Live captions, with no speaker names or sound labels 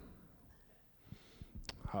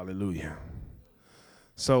Hallelujah.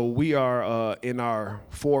 So we are in our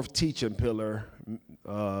fourth teaching pillar,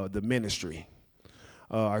 the ministry.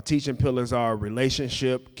 Our teaching pillars are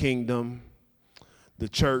relationship, kingdom, the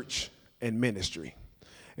church, and ministry.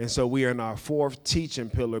 And so we are in our fourth teaching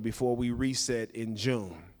pillar before we reset in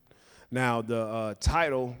June. Now, the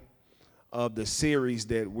title of the series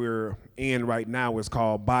that we're in right now is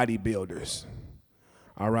called Bodybuilders.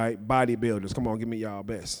 All right, bodybuilders. Come on, give me y'all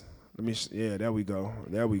best. Yeah, there we go.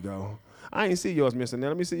 There we go. I ain't see yours, Mr. Nell.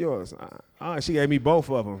 Let me see yours. She gave me both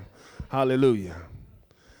of them. Hallelujah.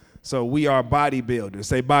 So we are bodybuilders.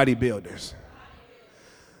 Say bodybuilders.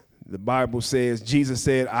 The Bible says, Jesus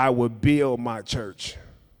said, I will build my church,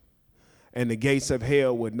 and the gates of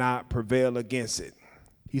hell would not prevail against it.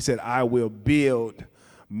 He said, I will build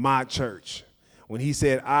my church. When he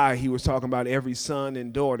said he was talking about every son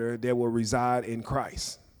and daughter that will reside in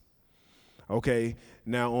Christ. Okay,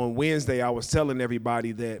 now on Wednesday, I was telling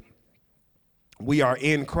everybody that we are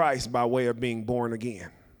in Christ by way of being born again.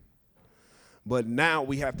 But now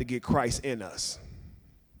we have to get Christ in us.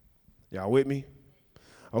 Y'all with me?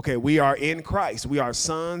 Okay, we are in Christ. We are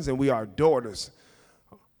sons and we are daughters.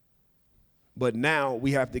 But now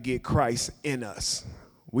we have to get Christ in us.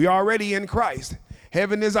 We are already in Christ.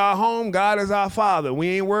 Heaven is our home. God is our Father. We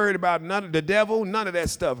ain't worried about none of the devil, none of that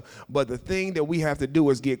stuff. But the thing that we have to do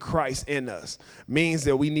is get Christ in us. Means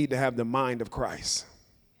that we need to have the mind of Christ.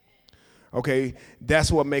 Okay, that's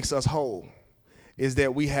what makes us whole, is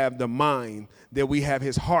that we have the mind, that we have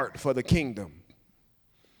his heart for the kingdom.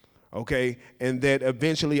 Okay, and that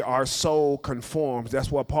eventually our soul conforms. That's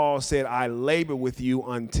what Paul said, I labor with you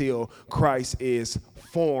until Christ is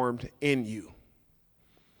formed in you.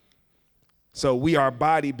 So we are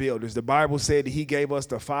bodybuilders. The Bible said that he gave us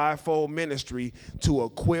the fivefold ministry to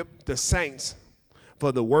equip the saints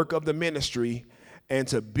for the work of the ministry and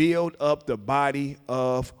to build up the body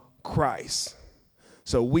of Christ.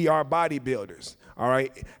 So we are bodybuilders, all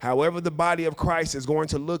right? However the body of Christ is going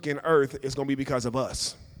to look in earth, it's going to be because of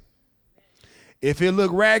us. If it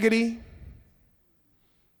look raggedy,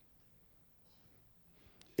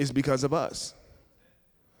 it's because of us.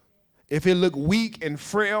 If it look weak and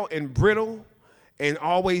frail and brittle and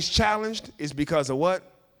always challenged, it's because of what?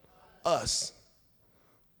 Us.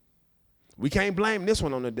 We can't blame this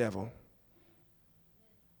one on the devil.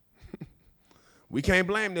 We can't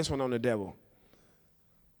blame this one on the devil.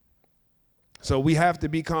 So we have to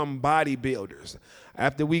become bodybuilders.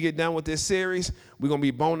 After we get done with this series, we're going to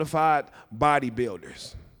be bona fide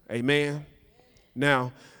bodybuilders. Amen.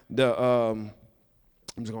 Now,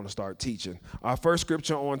 I'm just going to start teaching. Our first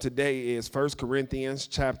scripture on today is 1 Corinthians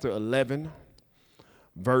chapter 11,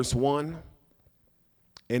 verse 1.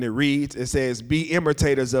 And it says, be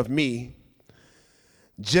imitators of me,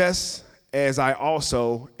 just as I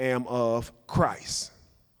also am of Christ.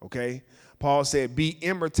 Okay? Paul said, be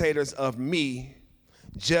imitators of me,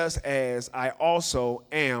 just as I also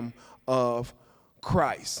am of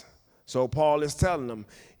Christ. So Paul is telling them,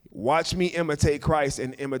 watch me imitate Christ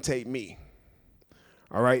and imitate me.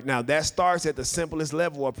 All right, now that starts at the simplest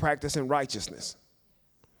level of practicing righteousness.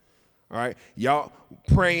 All right, y'all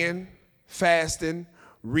praying, fasting,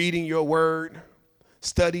 reading your word,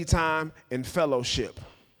 study time, and fellowship.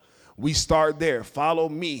 We start there. Follow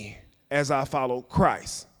me as I follow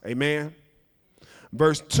Christ. Amen.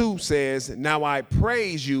 Verse 2 says, now I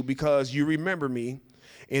praise you because you remember me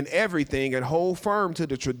in everything and hold firm to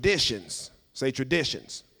the traditions. Say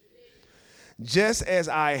traditions. Just as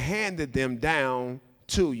I handed them down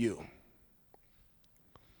to you.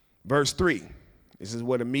 Verse 3. This is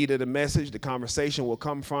where the meat of the message, the conversation will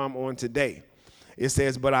come from on today. It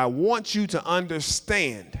says, but I want you to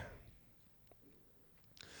understand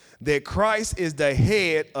that Christ is the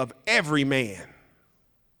head of every man.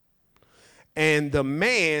 And the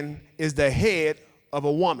man is the head of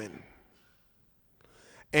a woman.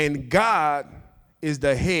 And God is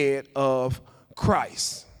the head of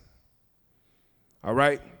Christ. All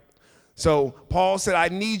right? So Paul said, I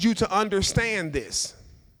need you to understand this.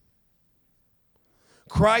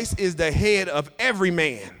 Christ is the head of every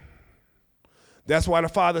man. That's why the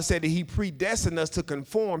Father said that he predestined us to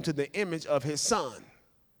conform to the image of his Son,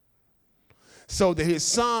 so that his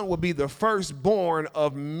Son will be the firstborn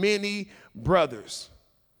of many brothers,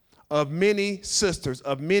 of many sisters,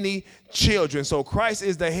 of many children. So Christ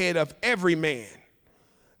is the head of every man.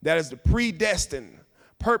 That is the predestined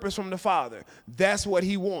purpose from the Father. That's what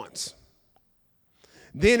he wants.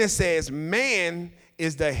 Then it says, man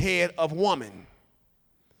is the head of woman,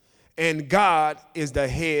 and God is the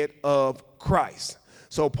head of Christ.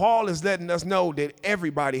 So Paul is letting us know that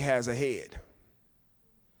everybody has a head.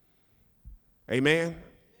 Amen.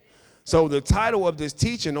 So the title of this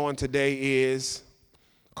teaching on today is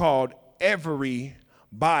called Every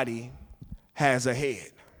Body Has a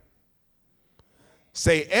Head.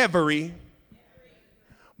 Say every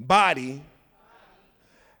body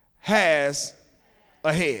has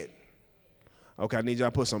a head. Okay, I need y'all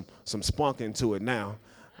to put some spunk into it now.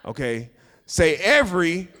 Okay, say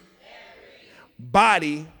every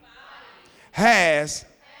body has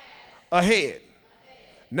a head.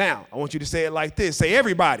 Now, I want you to say it like this. Say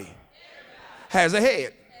everybody has a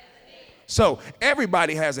head. So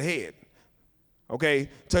everybody has a head. Okay,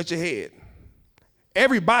 touch your head.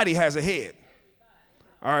 Everybody has a head.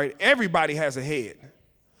 All right, everybody has a head.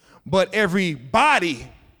 But every body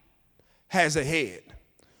has a head.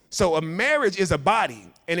 So a marriage is a body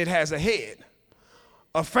and it has a head.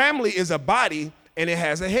 A family is a body and it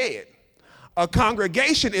has a head. A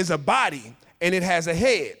congregation is a body and it has a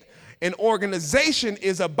head. An organization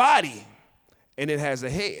is a body and it has a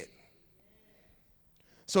head.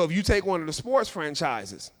 So if you take one of the sports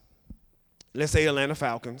franchises, let's say Atlanta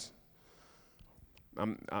Falcons.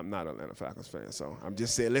 I'm not an Atlanta Falcons fan, so I'm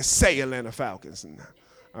just saying, let's say Atlanta Falcons.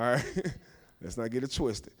 All right? Let's not get it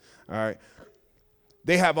twisted. All right?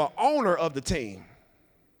 They have an owner of the team.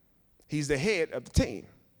 He's the head of the team.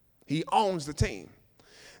 He owns the team.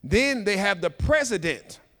 Then they have the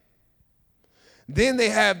president. Then they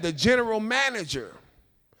have the general manager.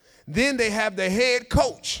 Then they have the head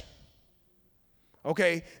coach.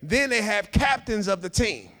 Okay? Then they have captains of the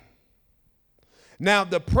team. Now,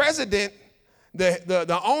 the president,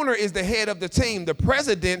 the owner is the head of the team. The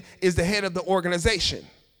president is the head of the organization.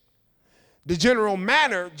 The general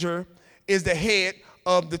manager is the head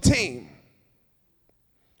of the team.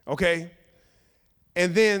 Okay?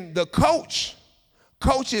 And then the coach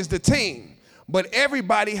coaches the team, but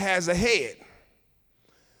everybody has a head.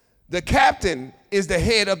 The captain is the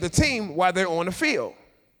head of the team while they're on the field.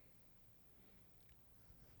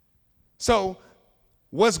 So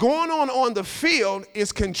what's going on the field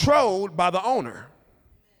is controlled by the owner.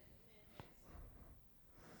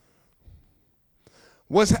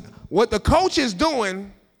 What the coach is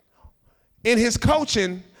doing in his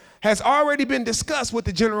coaching has already been discussed with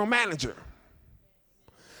the general manager.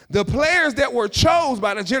 The players that were chosen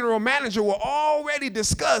by the general manager were already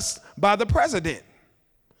discussed by the president.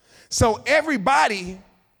 So everybody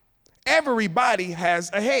has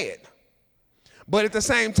a head. But at the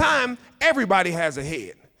same time, everybody has a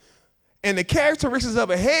head. And the characteristics of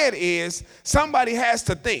a head is somebody has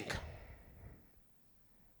to think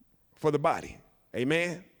for the body.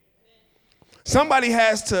 Amen? Somebody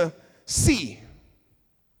has to see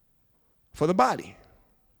for the body.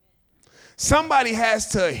 Somebody has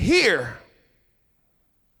to hear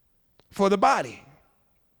for the body.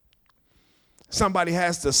 Somebody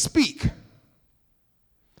has to speak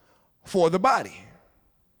for the body.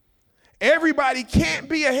 Everybody can't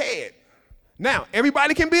be a head. Now,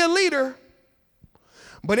 everybody can be a leader,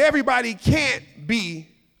 but everybody can't be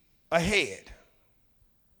a head.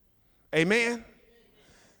 Amen?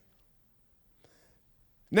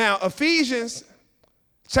 Now, Ephesians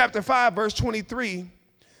chapter 5, verse 23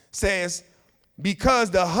 says, because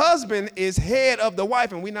the husband is head of the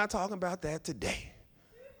wife, and we're not talking about that today.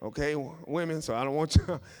 Okay, women, so I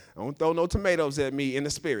don't throw no tomatoes at me in the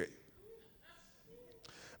spirit.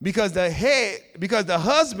 Because the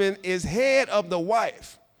husband is head of the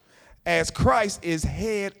wife, as Christ is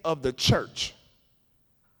head of the church.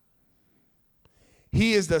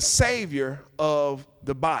 He is the savior of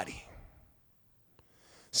the body.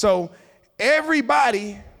 So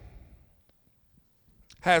everybody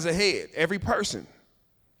has a head. Every person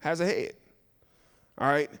has a head. All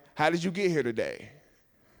right? How did you get here today?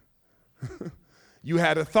 You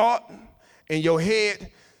had a thought in your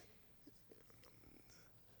head,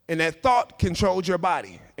 and that thought controlled your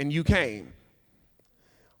body, and you came.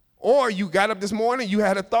 Or you got up this morning, you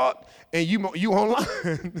had a thought, and you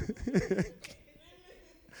online.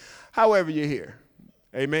 However you're here.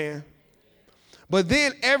 Amen. But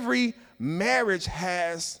then every marriage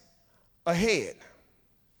has a head.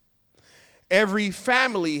 Every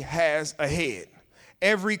family has a head.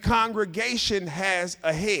 Every congregation has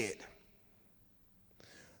a head.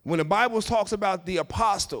 When the Bible talks about the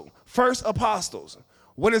first apostles,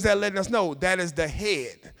 what is that letting us know? That is the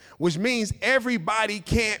head, which means everybody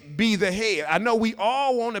can't be the head. I know we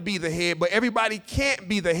all want to be the head, but everybody can't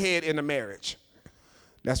be the head in a marriage.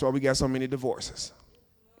 That's why we got so many divorces.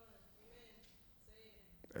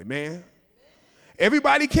 Amen.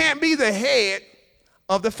 Everybody can't be the head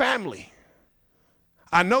of the family.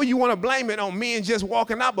 I know you want to blame it on men just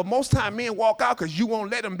walking out, but most time men walk out because you won't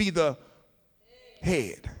let them be the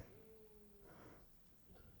head.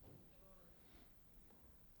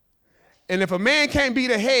 And if a man can't be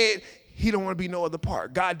the head, he don't want to be no other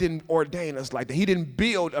part. God didn't ordain us like that. He didn't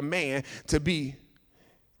build a man to be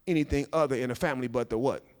anything other in a family but the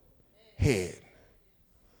what? Head.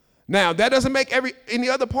 Now, that doesn't make any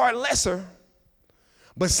other part lesser,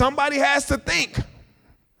 but somebody has to think.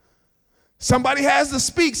 Somebody has to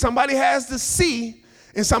speak. Somebody has to see,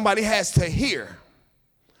 and somebody has to hear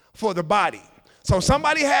for the body. So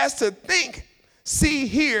somebody has to think, see,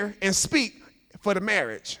 hear, and speak for the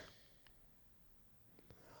marriage,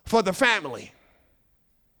 for the family,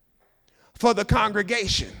 for the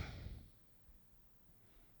congregation,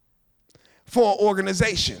 for an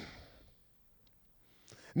organization.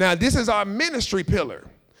 Now, this is our ministry pillar.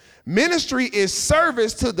 Ministry is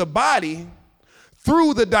service to the body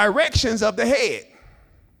through the directions of the head.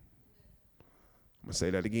 I'm going to say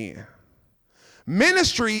that again.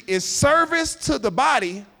 Ministry is service to the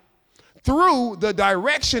body through the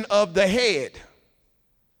direction of the head.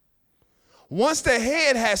 Once the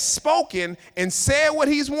head has spoken and said what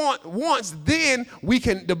he wants, then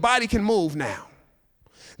the body can move now.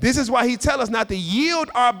 This is why he tells us not to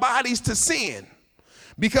yield our bodies to sin.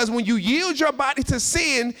 Because when you yield your body to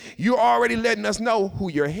sin, you're already letting us know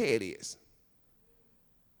who your head is.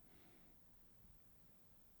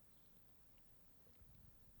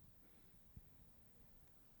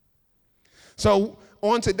 So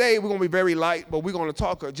on today, we're going to be very light, but we're going to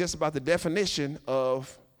talk just about the definition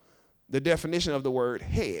of the word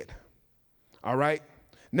head. All right?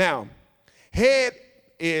 Now, head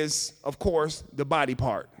is, of course, the body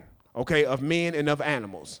part, okay, of men and of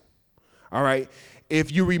animals. All right? If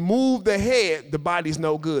you remove the head, the body's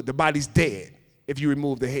no good. The body's dead if you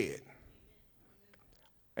remove the head.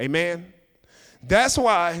 Amen? That's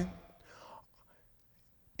why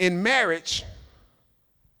in marriage,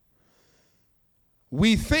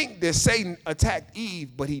 we think that Satan attacked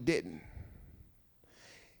Eve, but he didn't.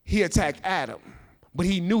 He attacked Adam, but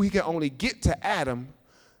he knew he could only get to Adam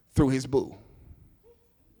through his boo.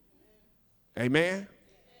 Amen?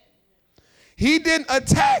 He didn't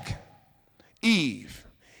attack Eve.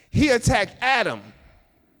 He attacked Adam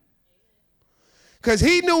because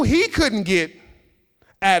he knew he couldn't get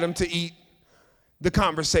Adam to eat the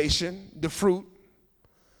conversation, the fruit.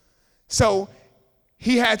 So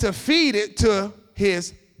he had to feed it to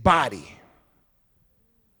his body.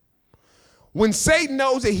 When Satan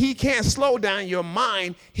knows that he can't slow down your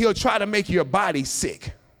mind, he'll try to make your body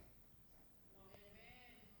sick.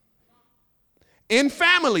 In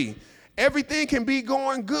family, everything can be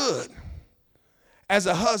going good as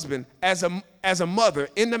a husband, as a mother,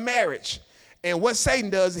 in the marriage. And what Satan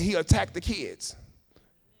does is he attacks the kids.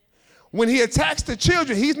 When he attacks the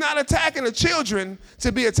children, he's not attacking the children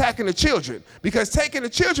to be attacking the children, because taking the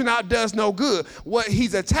children out does no good. What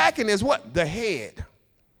he's attacking is what? The head.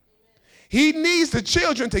 He needs the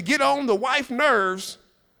children to get on the wife's nerves,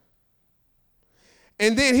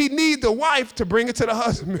 and then he needs the wife to bring it to the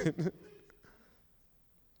husband.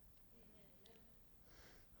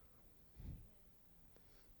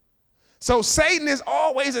 So Satan is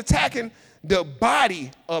always attacking the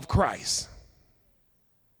body of Christ.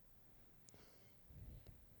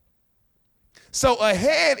 So a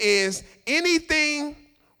head is anything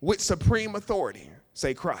with supreme authority.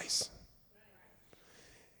 Say Christ.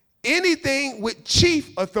 Anything with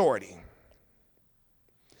chief authority.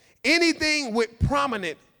 Anything with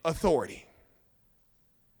prominent authority.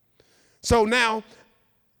 So now,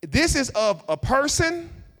 this is of a person,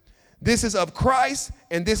 this is of Christ,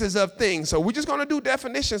 and this is of things. So we're just going to do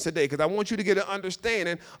definitions today because I want you to get an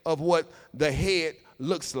understanding of what the head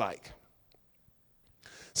looks like.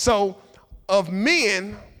 So, of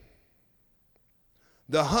men,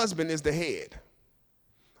 the husband is the head.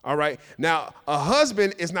 All right? Now, a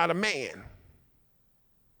husband is not a man.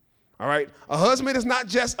 All right? A husband is not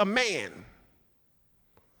just a man.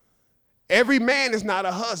 Every man is not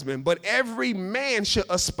a husband, but every man should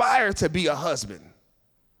aspire to be a husband.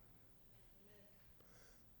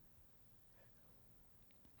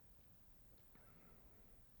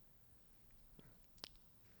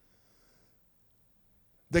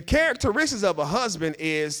 The characteristics of a husband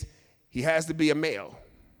is he has to be a male.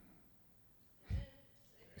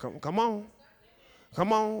 Come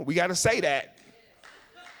on. We got to say that.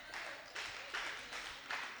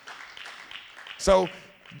 So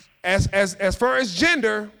as far as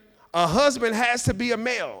gender, a husband has to be a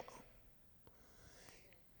male.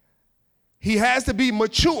 He has to be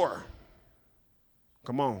mature.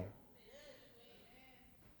 Come on.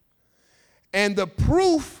 And the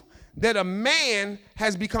proof that a man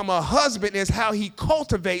has become a husband is how he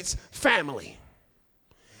cultivates family.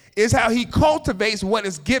 Is how he cultivates what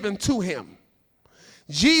is given to him.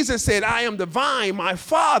 Jesus said, I am the vine, my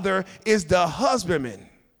Father is the husbandman.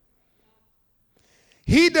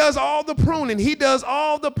 He does all the pruning. He does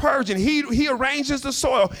all the purging. He arranges the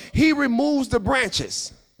soil. He removes the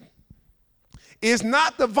branches. It's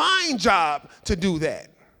not the vine job to do that.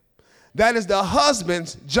 That is the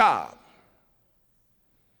husband's job.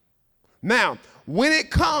 Now, when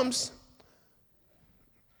it comes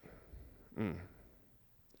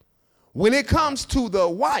to the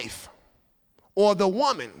wife or the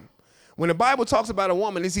woman, when the Bible talks about a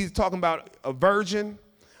woman, it's either talking about a virgin,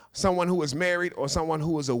 someone who is married, or someone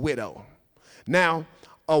who is a widow. Now,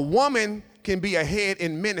 a woman can be a head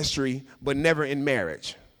in ministry, but never in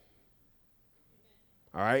marriage.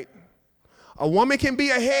 All right? A woman can be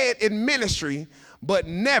a head in ministry, but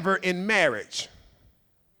never in marriage.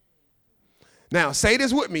 Now, say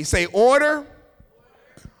this with me. Say, order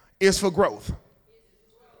is for growth.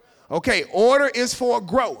 Okay, order is for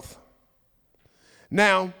growth.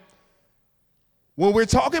 Now, when we're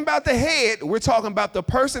talking about the head, we're talking about the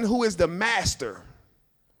person who is the master.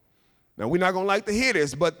 Now, we're not going to like to hear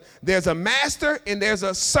this, but there's a master and there's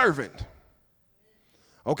a servant.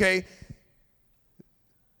 Okay?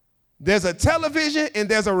 There's a television and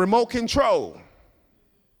there's a remote control.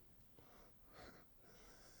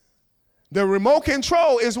 The remote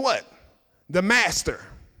control is what? The master.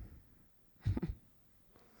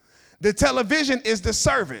 The television is the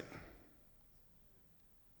servant.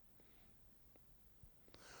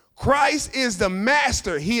 Christ is the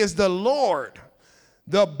master. He is the Lord.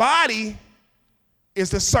 The body is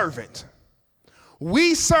the servant.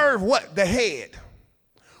 We serve what? The head.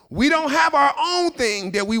 We don't have our own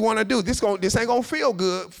thing that we want to do. This ain't going to feel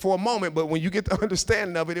good for a moment, but when you get the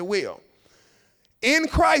understanding of it, it will. In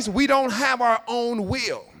Christ, we don't have our own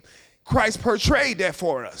will. Christ portrayed that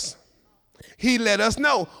for us. He let us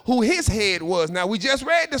know who his head was. Now, we just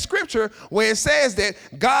read the scripture where it says that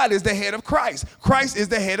God is the head of Christ. Christ is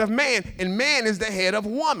the head of man, and man is the head of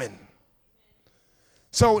woman.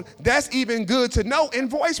 So that's even good to know in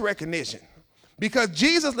voice recognition, because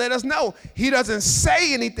Jesus let us know he doesn't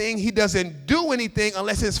say anything, he doesn't do anything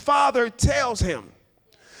unless his Father tells him.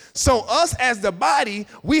 So us as the body,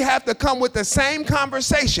 we have to come with the same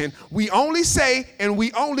conversation. We only say and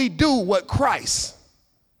we only do what Christ.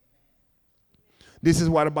 This is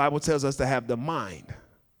why the Bible tells us to have the mind.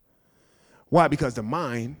 Why? Because the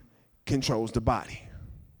mind controls the body.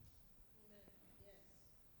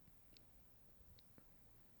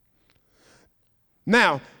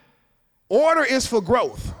 Now, order is for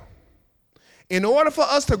growth. In order for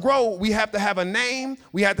us to grow, we have to have a name,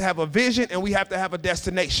 we have to have a vision, and we have to have a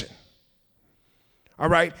destination. All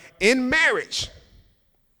right? In marriage,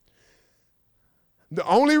 the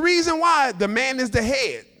only reason why the man is the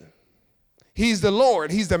head, he's the Lord,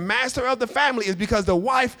 he's the master of the family, is because the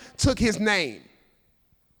wife took his name.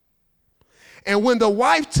 And when the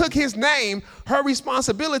wife took his name, her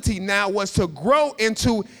responsibility now was to grow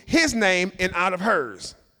into his name and out of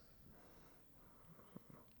hers.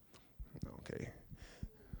 Okay.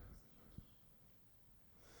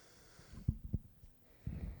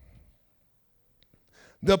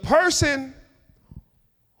 The person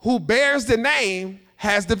who bears the name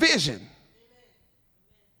has the vision.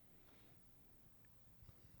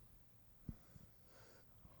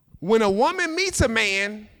 When a woman meets a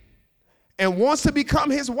man and wants to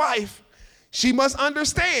become his wife, she must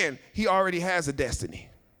understand he already has a destiny.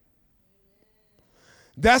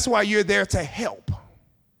 That's why you're there to help.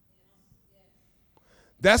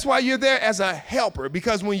 That's why you're there as a helper,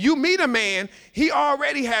 because when you meet a man, he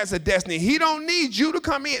already has a destiny. He don't need you to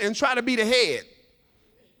come in and try to be the head.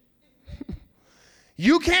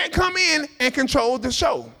 You can't come in and control the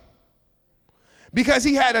show, because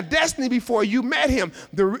he had a destiny before you met him.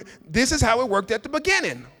 This is how it worked at the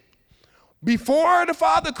beginning. Before the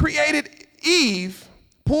Father created Eve,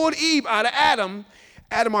 pulled Eve out of Adam,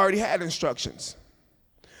 Adam already had instructions.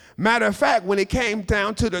 Matter of fact, when it came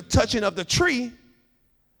down to the touching of the tree,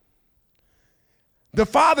 the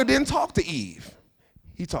Father didn't talk to Eve.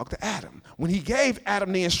 He talked to Adam. When he gave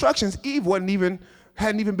Adam the instructions, Eve hadn't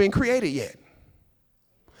even been created yet.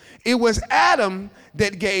 It was Adam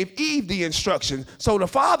that gave Eve the instructions. So the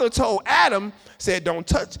Father told Adam, said,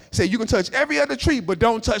 you can touch every other tree, but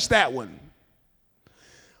don't touch that one.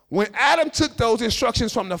 When Adam took those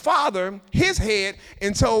instructions from the Father, his head,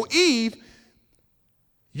 and told Eve,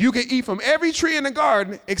 you can eat from every tree in the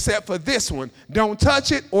garden except for this one. Don't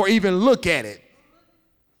touch it or even look at it.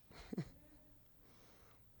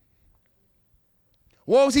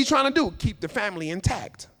 What was he trying to do? Keep the family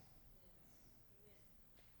intact.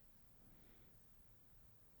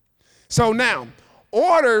 So now,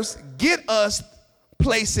 orders get us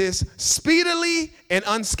places speedily and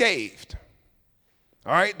unscathed.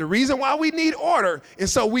 All right, the reason why we need order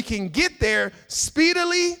is so we can get there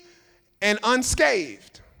speedily and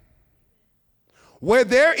unscathed. Where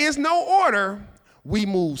there is no order, we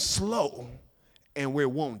move slow and we're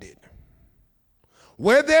wounded.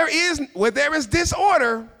 Where there is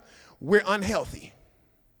disorder, we're unhealthy.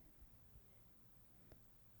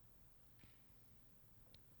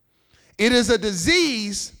 It is a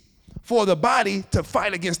disease for the body to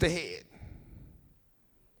fight against the head.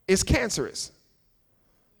 It's cancerous.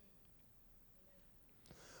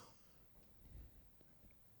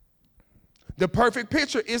 The perfect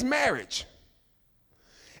picture is marriage.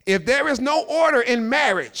 If there is no order in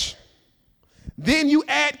marriage, then you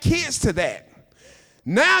add kids to that.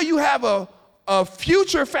 Now you have a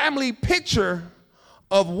future family picture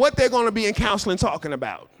of what they're going to be in counseling talking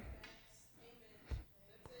about.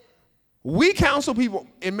 We counsel people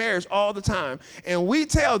in marriage all the time, and we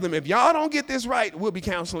tell them, if y'all don't get this right, we'll be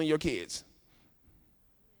counseling your kids.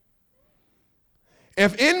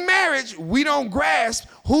 If in marriage we don't grasp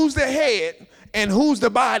who's the head and who's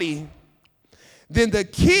the body, then the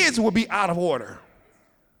kids will be out of order.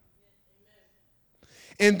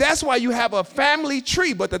 And that's why you have a family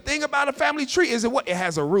tree. But the thing about a family tree is it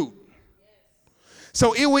has a root.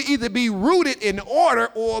 So it will either be rooted in order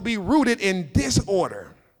or be rooted in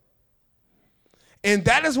disorder. And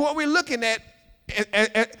that is what we're looking at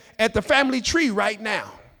the family tree right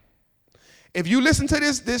now. If you listen to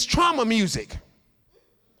this trauma music,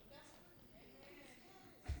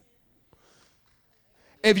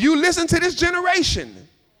 if you listen to this generation,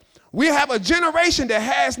 we have a generation that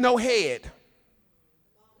has no head.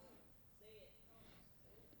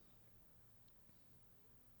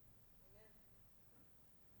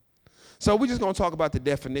 So we're just going to talk about the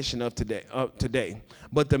definition of today.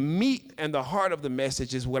 But the meat and the heart of the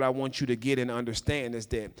message is what I want you to get and understand is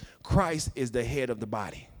that Christ is the head of the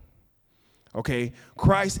body. Okay?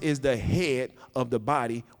 Christ is the head of the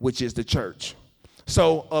body, which is the church.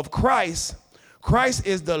 So of Christ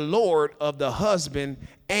is the Lord of the husband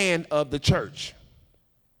and of the church.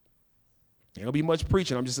 There'll be much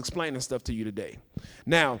preaching. I'm just explaining stuff to you today.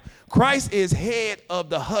 Now, Christ is head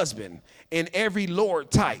of the husband in every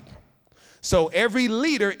Lord type. So every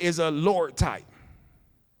leader is a Lord type.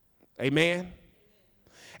 Amen.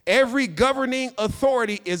 Every governing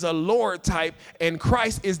authority is a Lord type, and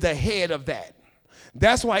Christ is the head of that.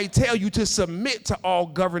 That's why he tells you to submit to all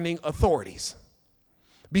governing authorities,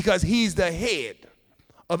 because he's the head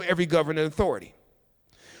of every governing authority.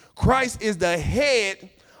 Christ is the head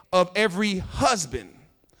of every husband.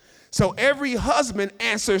 So every husband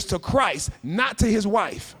answers to Christ, not to his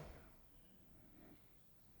wife.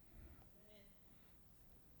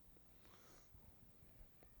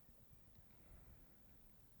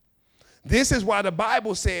 This is why the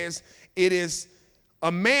Bible says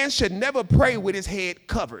a man should never pray with his head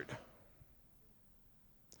covered.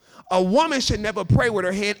 A woman should never pray with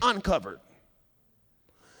her head uncovered.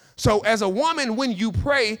 So as a woman, when you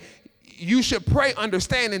pray, you should pray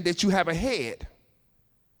understanding that you have a head.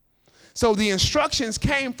 So the instructions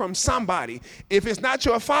came from somebody. If it's not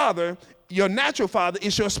your father, your natural father,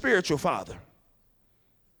 it's your spiritual father.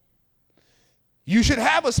 You should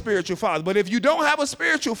have a spiritual father, but if you don't have a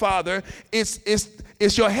spiritual father,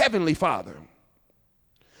 it's your heavenly father.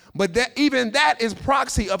 But even that is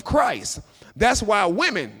proxy of Christ. That's why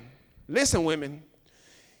women, listen women,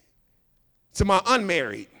 to my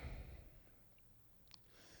unmarried,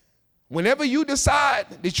 whenever you decide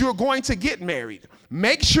that you're going to get married,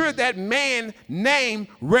 make sure that man's name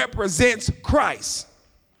represents Christ.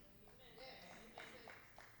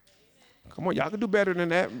 Come on, y'all can do better than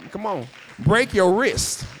that. Come on. Break your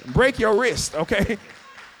wrist. Break your wrist, okay?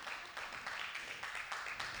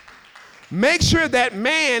 Make sure that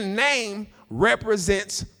man's name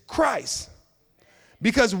represents Christ.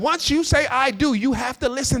 Because once you say I do, you have to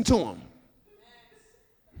listen to him.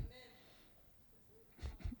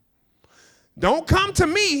 Don't come to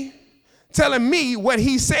me telling me what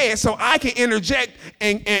he said so I can interject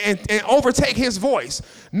and overtake his voice.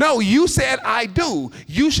 No, you said I do.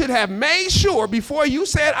 You should have made sure before you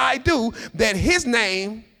said I do that his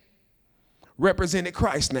name represented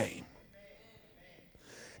Christ's name.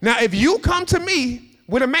 Now, if you come to me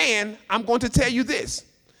with a man, I'm going to tell you this.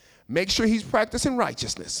 Make sure he's practicing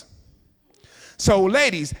righteousness. So,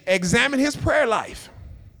 ladies, examine his prayer life.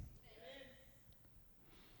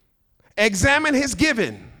 Examine his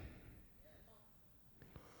giving.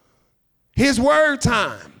 His word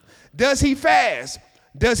time. Does he fast?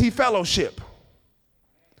 Does he fellowship?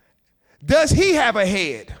 Does he have a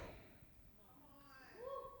head?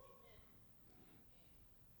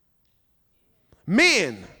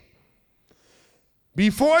 Men,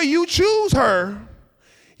 before you choose her,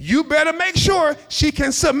 you better make sure she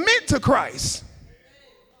can submit to Christ.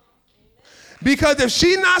 Because if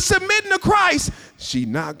she's not submitting to Christ, she's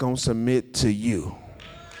not going to submit to you.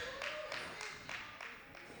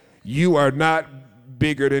 You are not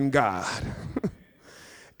bigger than God.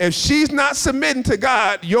 If she's not submitting to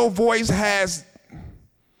God, your voice has,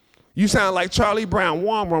 you sound like Charlie Brown,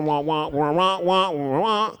 wah, wah, wah, wah, wah, wah, wah,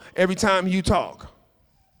 wah, every time you talk.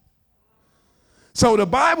 So the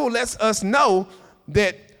Bible lets us know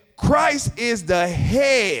that Christ is the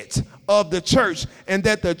head of the church and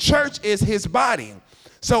that the church is his body.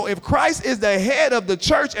 So if Christ is the head of the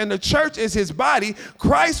church and the church is his body,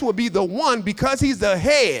 Christ will be the one, because he's the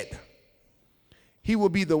head, he will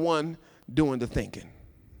be the one doing the thinking.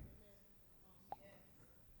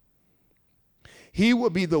 He will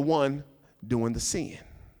be the one doing the seeing.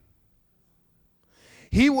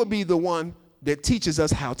 He will be the one that teaches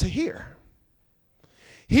us how to hear.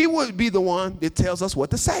 He would be the one that tells us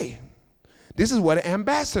what to say. This is what an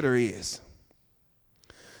ambassador is.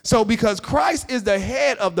 So because Christ is the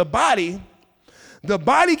head of the body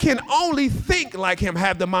can only think like him,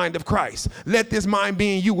 have the mind of Christ. Let this mind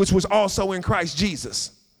be in you, which was also in Christ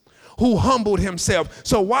Jesus, who humbled himself.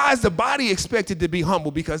 So why is the body expected to be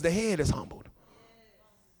humble? Because the head is humbled.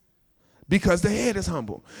 Because the head is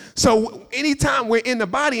humble. So anytime we're in the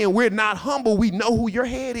body and we're not humble, we know who your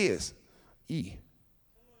head is. E.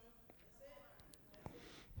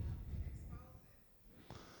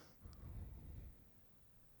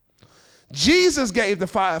 Jesus gave the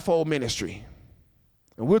fivefold ministry.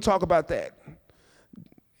 And we'll talk about that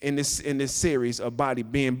in this series of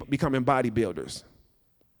becoming bodybuilders.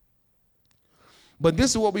 But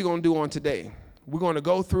this is what we're going to do on today. We're going to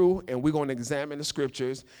go through and we're going to examine the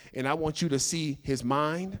scriptures, and I want you to see his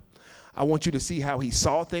mind. I want you to see how he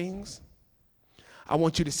saw things. I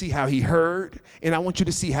want you to see how he heard, and I want you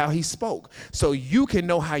to see how he spoke, so you can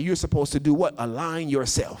know how you're supposed to do what? Align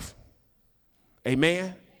yourself.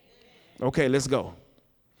 Amen? Okay, let's go.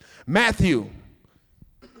 Matthew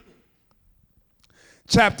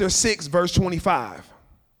chapter 6, verse 25.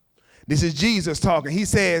 This is Jesus talking. He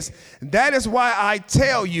says, that is why I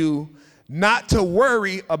tell you not to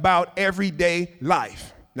worry about everyday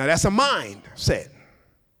life. Now that's a mindset.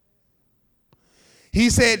 He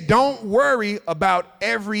said, don't worry about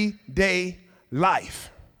everyday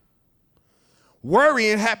life.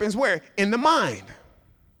 Worrying happens where? In the mind.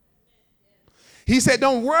 He said,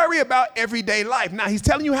 don't worry about everyday life. Now he's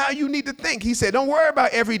telling you how you need to think. He said, don't worry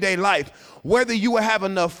about everyday life. Whether you will have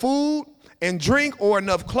enough food and drink or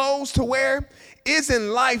enough clothes to wear. Isn't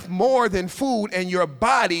life more than food and your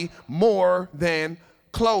body more than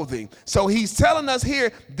clothing? So he's telling us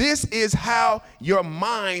here, this is how your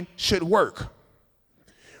mind should work.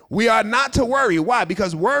 We are not to worry. Why?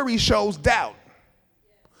 Because worry shows doubt.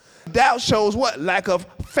 Doubt shows what? Lack of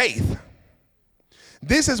faith.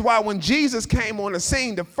 This is why when Jesus came on the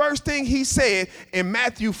scene, the first thing he said in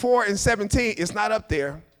Matthew 4:17, it's not up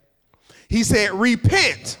there. He said,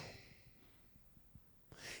 repent.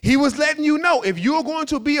 He was letting you know, if you're going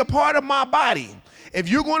to be a part of my body, if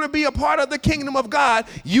you're going to be a part of the kingdom of God,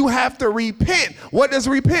 you have to repent. What does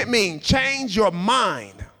repent mean? Change your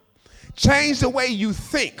mind. Change the way you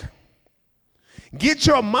think. Get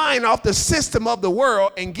your mind off the system of the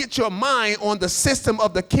world and get your mind on the system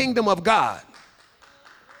of the kingdom of God.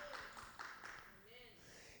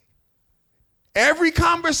 Every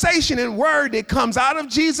conversation and word that comes out of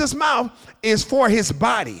Jesus' mouth is for his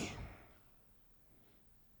body.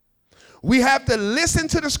 We have to listen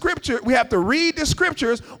to the scripture. We have to read the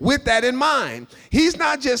scriptures with that in mind. He's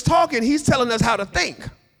not just talking, he's telling us how to think.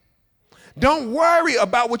 Don't worry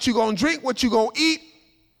about what you're going to drink, what you're going to eat,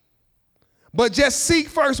 but just seek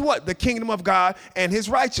first what? The kingdom of God and his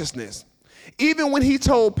righteousness. Even when he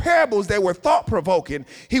told parables that were thought-provoking,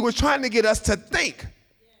 he was trying to get us to think.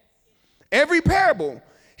 Every parable,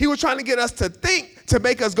 he was trying to get us to think, to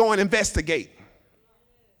make us go and investigate.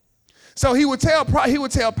 So he would tell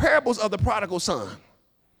parables of the prodigal son.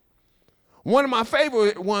 One of my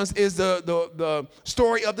favorite ones is the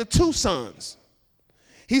story of the two sons.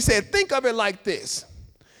 He said, think of it like this.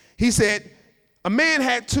 He said, a man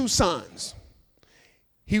had two sons.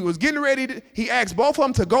 He was getting ready he asked both of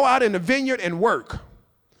them to go out in the vineyard and work.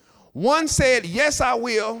 One said, yes, I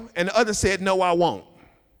will, and the other said, no, I won't.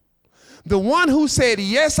 The one who said,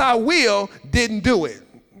 yes, I will, didn't do it.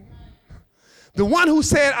 The one who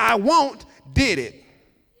said, I won't, did it.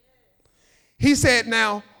 He said,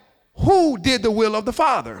 now, who did the will of the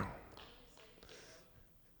Father?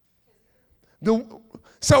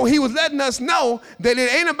 So he was letting us know that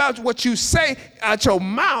it ain't about what you say out your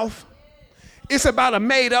mouth. It's about a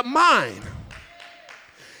made up mind.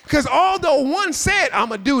 Because although one said, I'm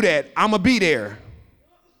going to do that, I'm going to be there,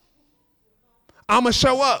 I'm going to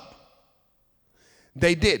show up,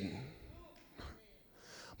 they didn't.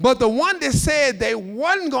 But the one that said they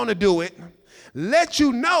wasn't going to do it, let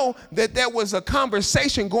you know that there was a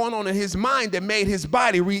conversation going on in his mind that made his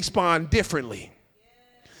body respond differently.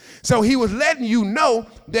 So he was letting you know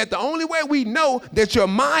that the only way we know that your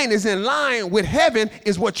mind is in line with heaven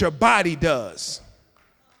is what your body does.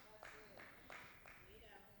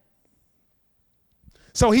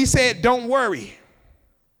 So he said, don't worry.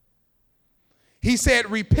 He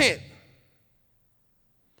said, repent.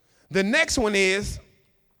 The next one is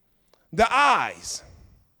the eyes.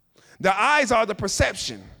 The eyes are the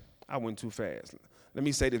perception. I went too fast. Let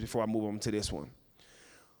me say this before I move on to this one.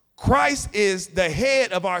 Christ is the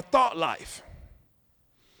head of our thought life.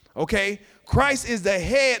 Okay? Christ is the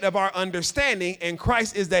head of our understanding, and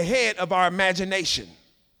Christ is the head of our imagination.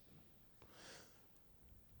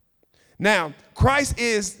 Now, Christ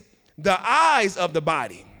is the eyes of the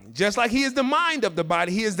body. Just like he is the mind of the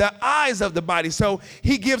body, he is the eyes of the body. So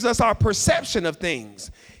he gives us our perception of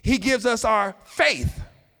things. He gives us our faith.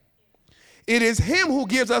 It is him who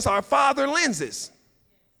gives us our father lenses.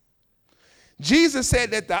 Jesus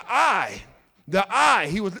said that the eye, the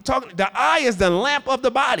eye is the lamp of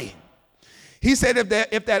the body. He said if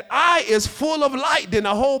that eye is full of light, then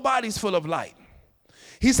the whole body's full of light.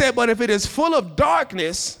 He said, but if it is full of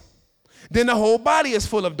darkness, then the whole body is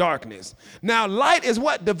full of darkness. Now, light is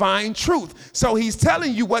what? Divine truth. So he's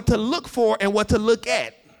telling you what to look for and what to look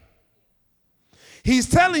at. He's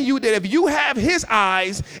telling you that if you have his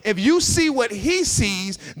eyes, if you see what he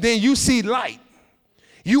sees, then you see light.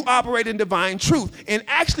 You operate in divine truth. And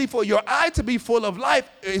actually, for your eye to be full of light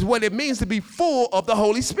is what it means to be full of the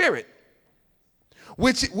Holy Spirit,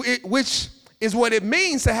 which is what it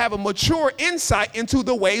means to have a mature insight into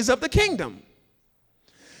the ways of the kingdom.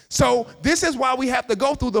 So this is why we have to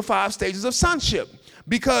go through the 5 stages of sonship,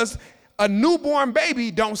 because a newborn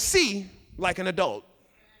baby don't see like an adult.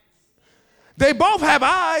 They both have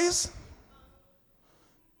eyes.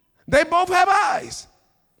 They both have eyes.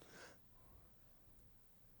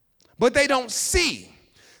 But they don't see.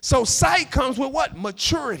 So sight comes with what?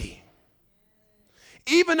 Maturity.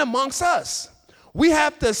 Even amongst us, we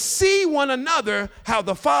have to see one another how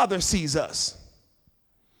the Father sees us.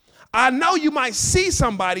 I know you might see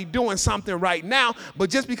somebody doing something right now, but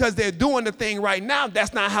just because they're doing the thing right now,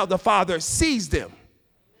 that's not how the Father sees them.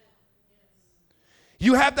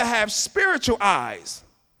 You have to have spiritual eyes.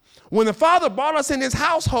 When the Father brought us in his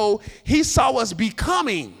household, he saw us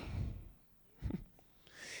becoming.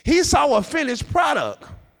 He saw a finished product.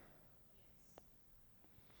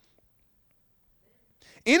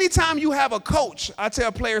 Anytime you have a coach, I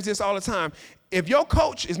tell players this all the time, if your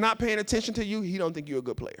coach is not paying attention to you, he don't think you're a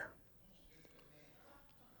good player.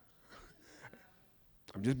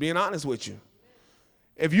 I'm just being honest with you.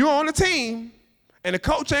 If you're on a team and the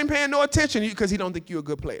coach ain't paying no attention to you because he don't think you're a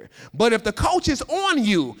good player. But if the coach is on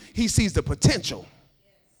you, he sees the potential.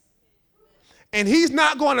 And he's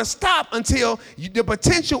not going to stop until the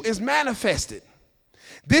potential is manifested.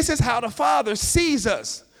 This is how the Father sees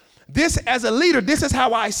us. This, as a leader, this is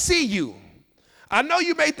how I see you. I know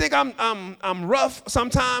you may think I'm rough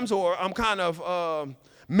sometimes, or I'm kind of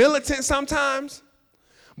militant sometimes,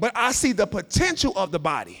 but I see the potential of the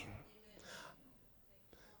body.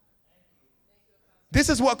 This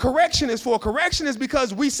is what correction is for. Correction is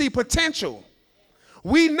because we see potential.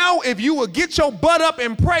 We know if you would get your butt up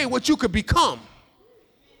and pray what you could become.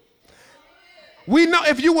 We know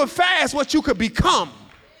if you would fast what you could become.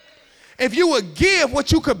 If you would give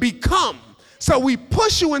what you could become. So we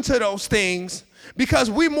push you into those things because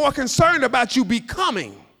we're more concerned about you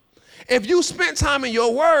becoming. If you spent time in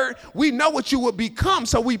your word, we know what you would become,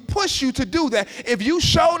 so we push you to do that. If you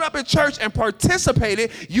showed up at church and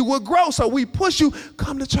participated, you would grow, so we push you,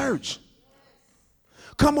 come to church.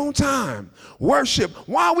 Come on time, worship.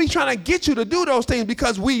 Why are we trying to get you to do those things?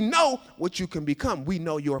 Because we know what you can become. We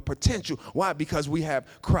know your potential. Why? Because we have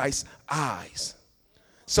Christ's eyes.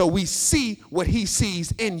 So we see what he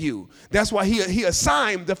sees in you. That's why he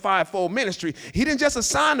assigned the fivefold ministry. He didn't just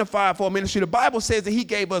assign the fivefold ministry. The Bible says that he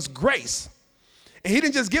gave us grace. And he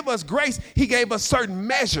didn't just give us grace, he gave us certain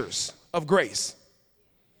measures of grace.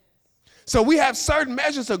 So we have certain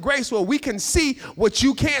measures of grace where we can see what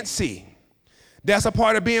you can't see. That's a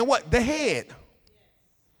part of being what? The head.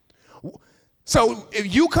 So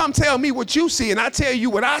if you come tell me what you see and I tell you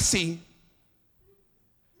what I see,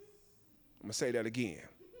 I'm going to say that again.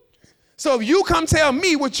 So if you come tell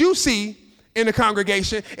me what you see in the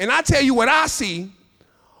congregation and I tell you what I see,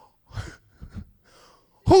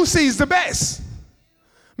 who sees the best?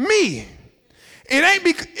 me.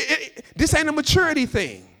 This ain't a maturity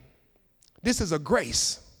thing. This is a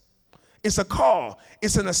grace. It's a call.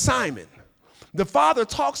 It's an assignment. The Father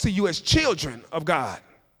talks to you as children of God.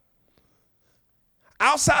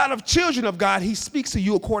 Outside of children of God, he speaks to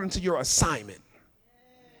you according to your assignment.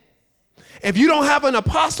 If you don't have an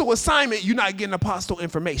apostle assignment, you're not getting apostle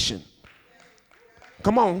information.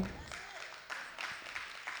 Come on.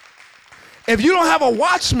 If you don't have a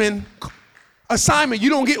watchman assignment, you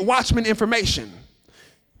don't get watchman information.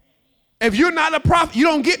 If you're not a prophet, you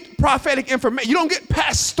don't get prophetic information. You don't get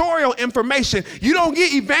pastoral information. You don't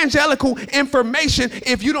get evangelical information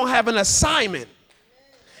if you don't have an assignment.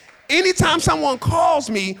 Anytime someone calls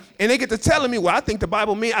me and they get to telling me, well, I think the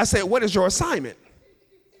Bible means, I say, what is your assignment?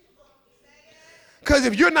 Because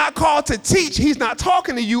if you're not called to teach, he's not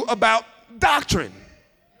talking to you about doctrine.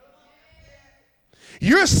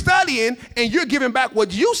 You're studying and you're giving back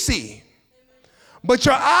what you see, but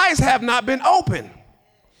your eyes have not been opened.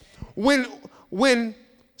 When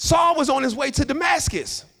Saul was on his way to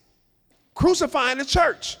Damascus, crucifying the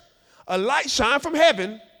church, a light shined from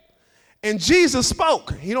heaven, and Jesus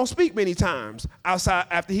spoke. He don't speak many times outside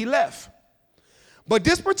after he left. But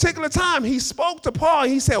this particular time, he spoke to Paul,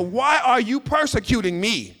 and he said, why are you persecuting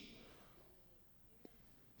me?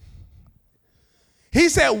 He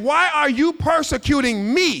said, why are you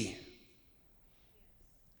persecuting me?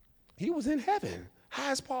 He was in heaven.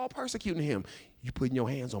 How is Paul persecuting him? You putting your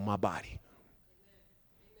hands on my body.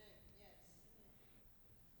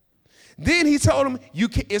 Then he told him,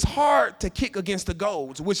 it's hard to kick against the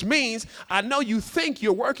goads, which means I know you think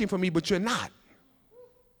you're working for me, but you're not.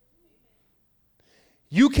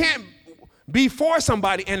 You can't be for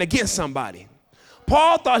somebody and against somebody.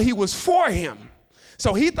 Paul thought he was for him.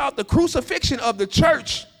 So he thought the crucifixion of the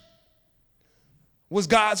church was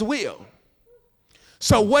God's will.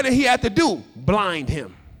 So what did he have to do? Blind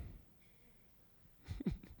him.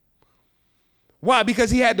 Why? Because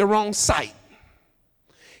he had the wrong sight.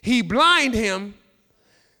 He blinded him,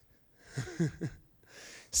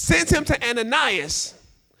 sent him to Ananias,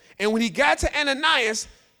 and when he got to Ananias,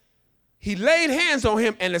 he laid hands on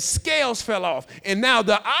him and the scales fell off. And now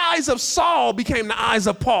the eyes of Saul became the eyes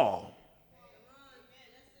of Paul.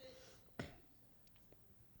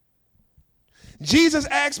 Jesus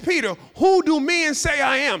asked Peter, who do men say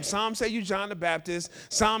I am? Some say you John the Baptist.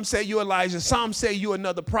 Some say you Elijah. Some say you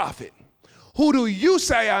another prophet. Who do you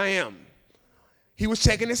say I am? He was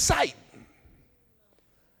checking his sight.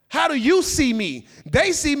 How do you see me?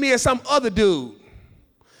 They see me as some other dude.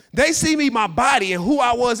 They see me, my body, and who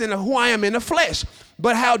I was and who I am in the flesh.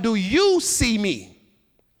 But how do you see me?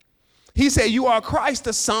 He said, you are Christ,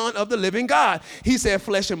 the Son of the living God. He said,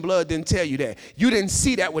 flesh and blood didn't tell you that. You didn't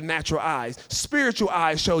see that with natural eyes. Spiritual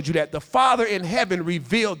eyes showed you that. The Father in heaven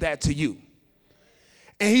revealed that to you.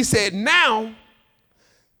 And he said, now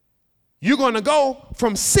you're going to go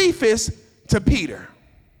from Cephas to Peter.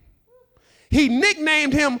 He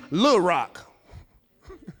nicknamed him Little Rock.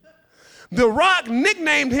 The Rock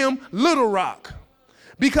nicknamed him Little Rock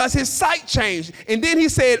because his sight changed. And then he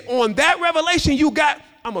said, on that revelation you got,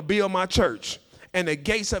 I'm going to build my church, and the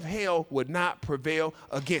gates of hell would not prevail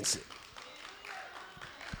against it.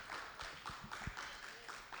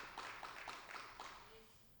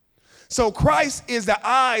 So Christ is the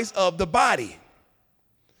eyes of the body.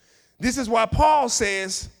 This is why Paul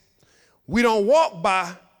says we walk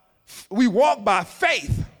by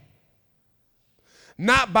faith,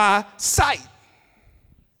 not by sight.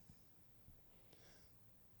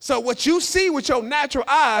 So what you see with your natural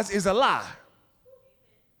eyes is a lie.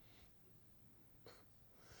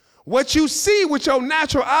 What you see with your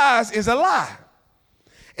natural eyes is a lie.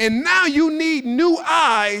 And now you need new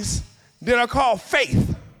eyes that are called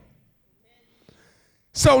faith.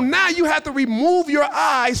 So now you have to remove your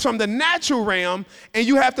eyes from the natural realm, and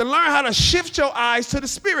you have to learn how to shift your eyes to the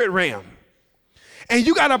spirit realm. And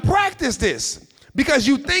you got to practice this because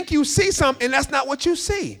you think you see something and that's not what you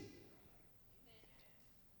see.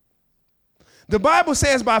 The Bible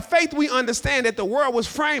says by faith we understand that the world was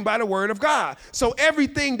framed by the word of God. So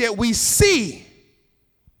everything that we see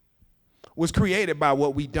was created by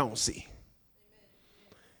what we don't see.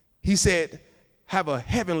 He said, have a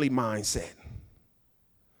heavenly mindset.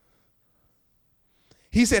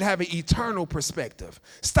 He said, have an eternal perspective.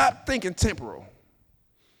 Stop thinking temporal.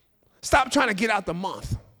 Stop trying to get out the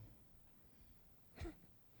month.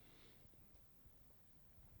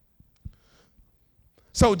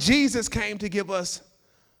 So Jesus came to give us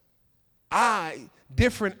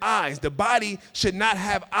different eyes. The body should not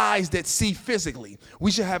have eyes that see physically.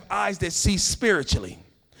 We should have eyes that see spiritually.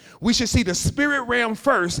 We should see the spirit realm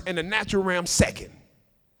first and the natural realm second.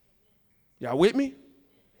 Y'all with me?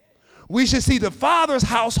 We should see the Father's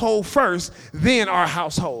household first, then our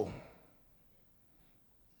household.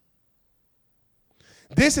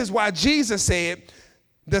 This is why Jesus said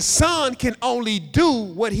the Son can only do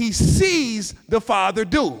what he sees the Father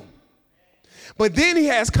do. But then he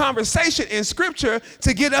has conversation in Scripture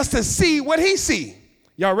to get us to see what he sees.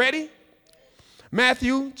 Y'all ready?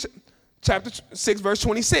 Matthew chapter 6, verse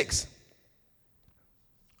 26.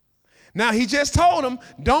 Now, he just told them,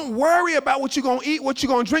 don't worry about what you're going to eat, what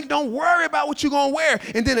you're going to drink. Don't worry about what you're going to wear.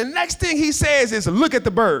 And then the next thing he says is, look at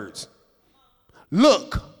the birds.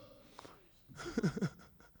 Look.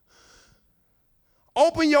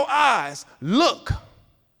 Open your eyes. Look.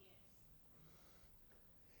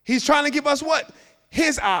 He's trying to give us what?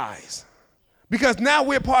 His eyes. Because now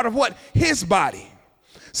we're part of what? His body.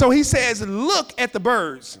 So he says, look at the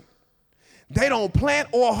birds. They don't plant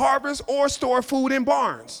or harvest or store food in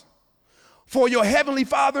barns, for your heavenly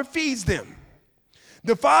Father feeds them.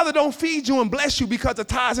 The Father don't feed you and bless you because of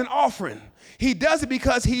tithes and offering. He does it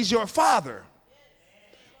because he's your Father.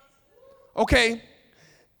 Okay?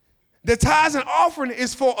 The tithes and offering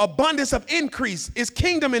is for abundance of increase. It's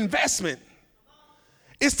kingdom investment.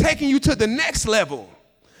 It's taking you to the next level.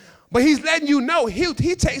 But he's letting you know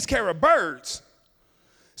he takes care of birds.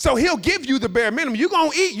 So he'll give you the bare minimum. You're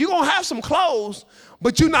going to eat. You're going to have some clothes,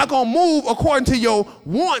 but you're not going to move according to your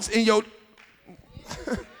wants and your...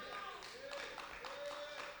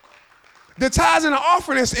 The tithes and the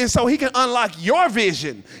offering is so he can unlock your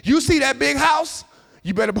vision. You see that big house?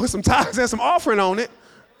 You better put some tithes and some offering on it.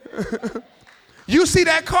 You see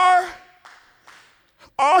that car?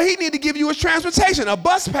 All he need to give you is transportation. A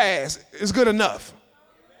bus pass is good enough.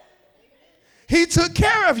 He took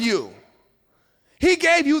care of you. He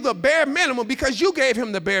gave you the bare minimum because you gave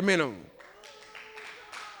him the bare minimum.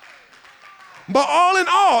 But all in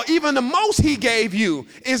all, even the most he gave you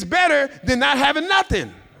is better than not having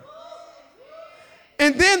nothing.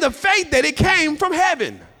 And then the faith that it came from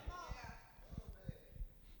heaven.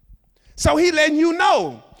 So he letting you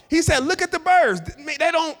know. He said, look at the birds.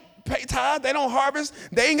 They don't pay tithe. They don't harvest.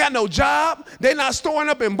 They ain't got no job. They're not storing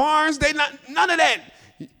up in barns. They not, none of that.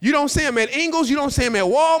 You don't see them at Ingles. You don't see them at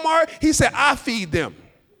Walmart. He said, I feed them.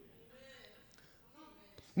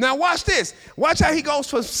 Now watch this. Watch how he goes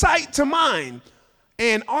from sight to mind.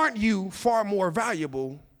 And aren't you far more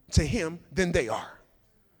valuable to him than they are?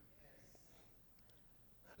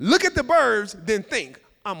 Look at the birds, then think,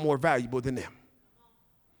 I'm more valuable than them.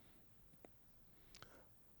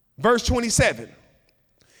 Verse 27.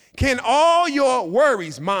 Can all your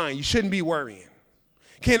worries, mine, you shouldn't be worrying.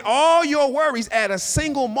 Can all your worries add a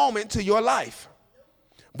single moment to your life?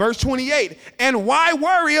 Verse 28. And why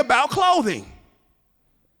worry about clothing?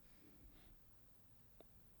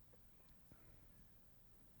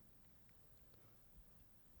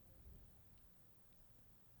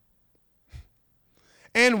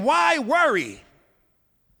 And why worry?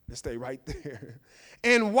 Let's stay right there.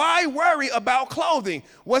 And why worry about clothing?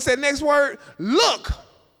 What's that next word? Look.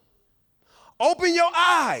 Open your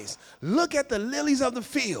eyes. Look at the lilies of the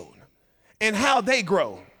field and how they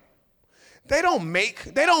grow. They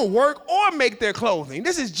don't work or make their clothing.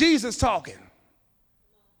 This is Jesus talking.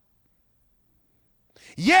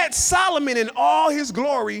 Yet Solomon in all his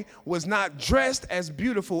glory was not dressed as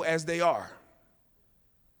beautiful as they are.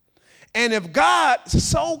 And if God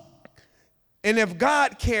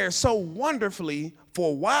cares so wonderfully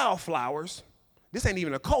for wildflowers, this ain't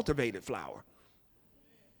even a cultivated flower.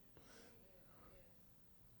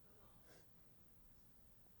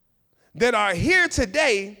 That are here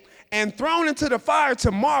today and thrown into the fire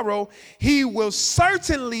tomorrow, he will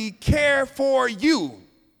certainly care for you.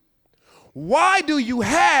 Why do you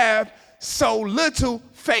have so little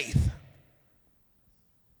faith?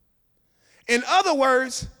 In other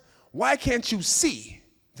words, why can't you see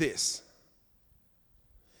this?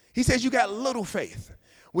 He says you got little faith,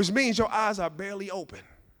 which means your eyes are barely open.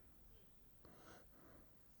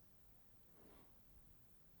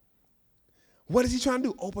 What is he trying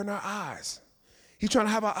to do? Open our eyes. He's trying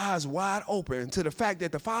to have our eyes wide open to the fact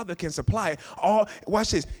that the Father can supply all.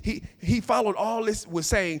 Watch this. He followed all this with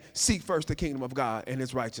saying, seek first the kingdom of God and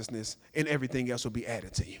his righteousness, and everything else will be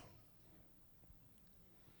added to you.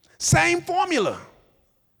 Same formula.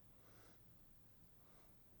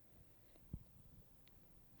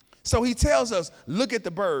 So he tells us, look at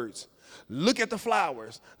the birds, look at the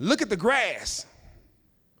flowers, look at the grass.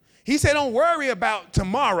 He said, don't worry about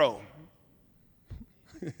tomorrow.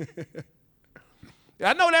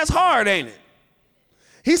 I know that's hard, ain't it?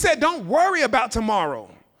 He said, don't worry about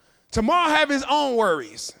tomorrow. Tomorrow have his own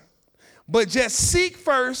worries. But just seek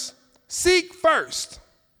first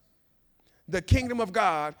the kingdom of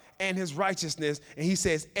God and his righteousness. And he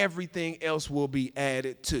says everything else will be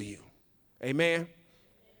added to you. Amen.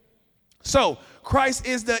 So Christ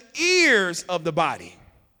is the ears of the body.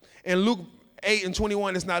 In Luke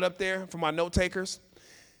 8:21, it's not up there for my note takers.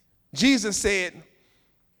 Jesus said,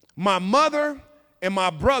 my mother and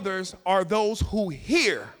my brothers are those who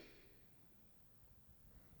hear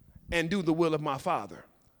and do the will of my Father.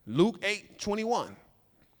 Luke 8:21.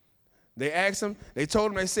 They asked him, they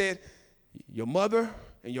told him, they said, your mother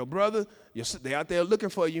and your brother, they're out there looking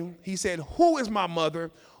for you. He said, who is my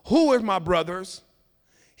mother? Who is my brothers?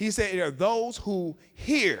 He said, there are those who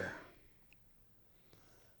hear.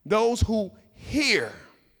 Those who hear.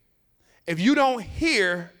 If you don't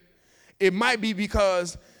hear, it might be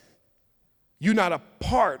because you're not a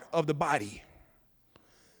part of the body.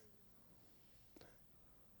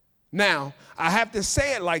 Now, I have to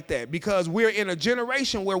say it like that because we're in a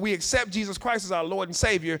generation where we accept Jesus Christ as our Lord and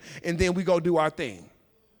Savior, and then we go do our thing.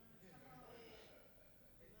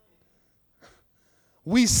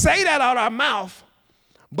 We say that out our mouth,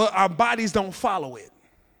 but our bodies don't follow it.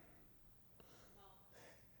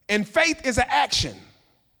 And faith is an action.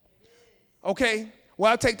 Okay?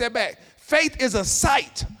 Well, I'll take that back. Faith is a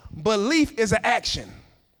sight. Belief is an action.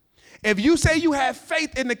 If you say you have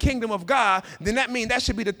faith in the kingdom of God, then that means that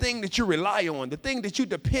should be the thing that you rely on, the thing that you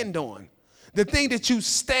depend on, the thing that you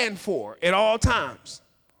stand for at all times.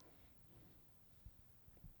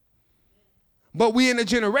 But we in a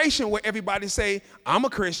generation where everybody say, I'm a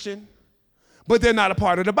Christian, but they're not a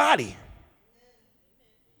part of the body.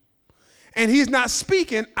 And he's not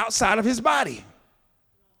speaking outside of his body.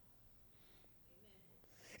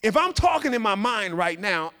 If I'm talking in my mind right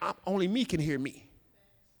now, only me can hear me.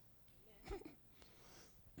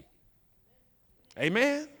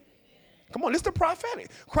 Amen? Come on, it's the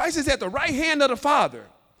prophetic. Christ is at the right hand of the Father.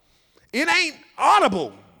 It ain't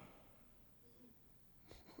audible.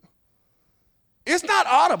 It's not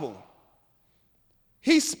audible.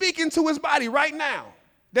 He's speaking to his body right now.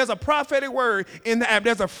 There's a prophetic word in the app.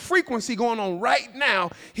 There's a frequency going on right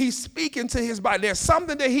now. He's speaking to his body. There's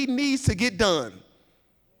something that he needs to get done.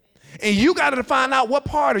 And you got to find out what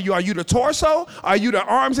part are you. Are you the torso? Are you the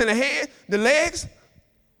arms and the head, the legs,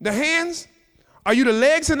 the hands? Are you the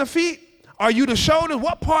legs and the feet? Are you the shoulders?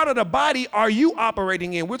 What part of the body are you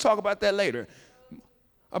operating in? We'll talk about that later,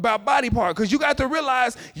 about body part, because you got to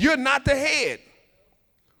realize you're not the head.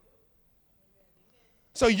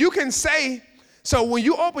 So you can say, so when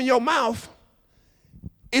you open your mouth,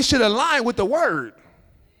 it should align with the word.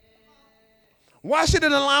 Why should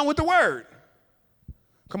it align with the word?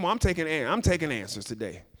 Come on, I'm taking answers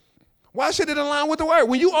today. Why should it align with the word?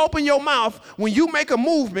 When you open your mouth, when you make a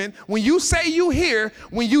movement, when you say you hear,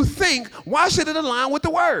 when you think, why should it align with the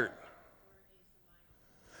word?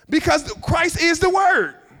 Because Christ is the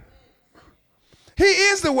word. He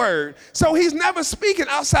is the word. So he's never speaking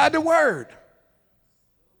outside the word.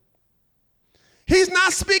 He's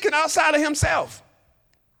not speaking outside of himself.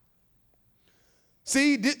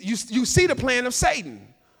 See, you see the plan of Satan.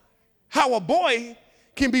 How a boy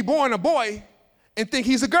can be born a boy and think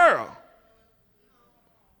he's a girl.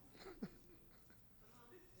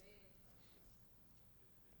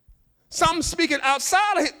 Something speaking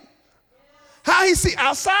outside of it. How he see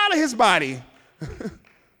outside of his body. All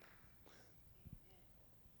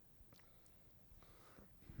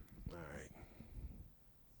right.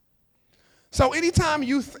 So anytime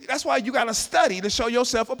that's why you got to study to show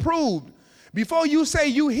yourself approved. Before you say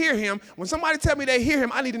you hear him, when somebody tell me they hear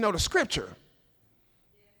him, I need to know the scripture.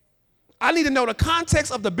 I need to know the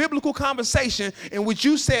context of the biblical conversation in which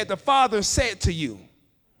you said the Father said to you.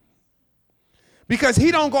 Because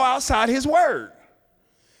he don't go outside his word.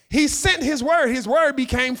 He sent his word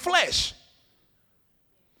became flesh.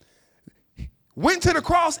 Went to the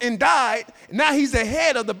cross and died. Now he's the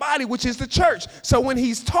head of the body, which is the church. So when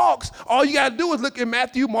he talks, all you got to do is look at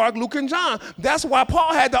Matthew, Mark, Luke, and John. That's why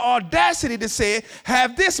Paul had the audacity to say,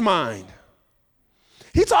 have this mind.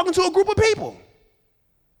 He's talking to a group of people.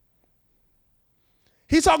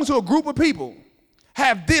 He's talking to a group of people.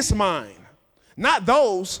 Have this mind. Not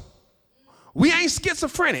those. We ain't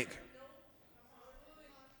schizophrenic.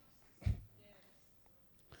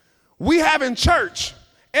 We have in church,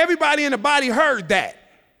 everybody in the body heard that.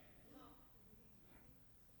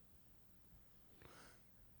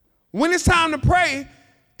 When it's time to pray,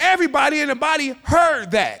 everybody in the body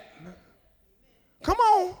heard that. Come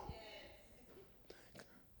on.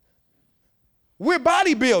 We're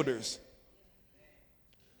bodybuilders.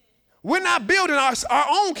 We're not building our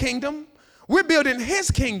own kingdom. We're building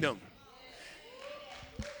his kingdom.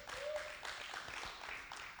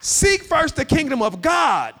 Seek first the kingdom of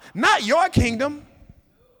God, not your kingdom.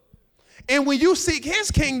 And when you seek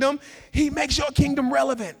his kingdom, he makes your kingdom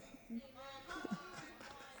relevant.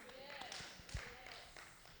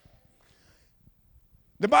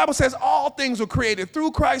 The Bible says all things were created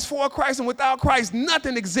through Christ, for Christ, and without Christ,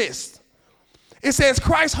 nothing exists. It says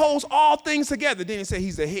Christ holds all things together. Then it says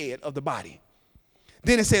he's the head of the body.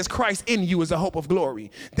 Then it says Christ in you is the hope of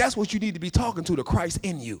glory. That's what you need to be talking to, the Christ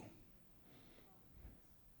in you.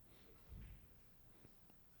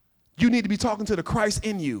 You need to be talking to the Christ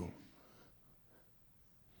in you.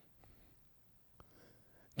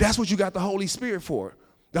 That's what you got the Holy Spirit for.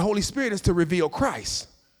 The Holy Spirit is to reveal Christ.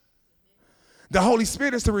 The Holy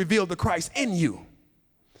Spirit is to reveal the Christ in you.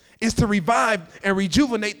 It's to revive and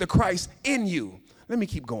rejuvenate the Christ in you. Let me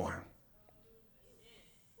keep going.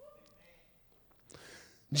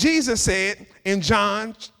 Jesus said in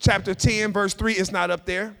John chapter 10, verse 3, it's not up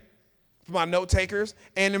there for my note takers,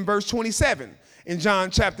 and in verse 27. In John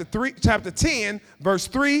chapter 10, verse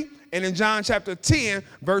 3, and in John chapter 10,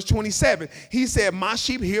 verse 27, he said, my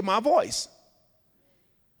sheep hear my voice.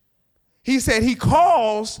 He said he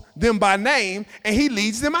calls them by name and he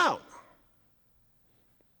leads them out.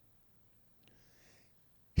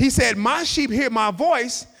 He said, my sheep hear my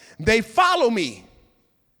voice, they follow me,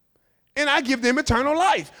 and I give them eternal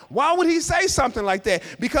life. Why would he say something like that?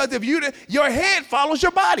 Because if your head follows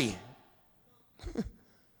your body.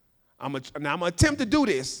 I'm going to attempt to do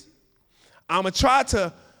this. I'm going to try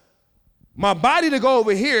my body to go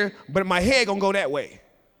over here, but my head going to go that way.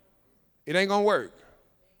 It ain't going to work.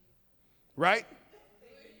 Right?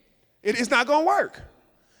 It's not going to work.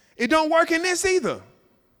 It don't work in this either.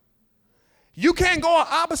 You can't go an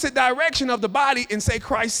opposite direction of the body and say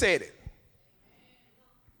Christ said it.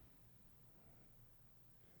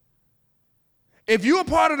 If you're a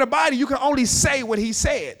part of the body, you can only say what he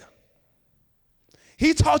said.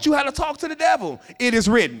 He taught you how to talk to the devil. It is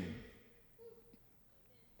written.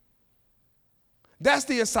 That's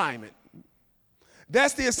the assignment.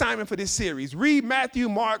 That's the assignment for this series. Read Matthew,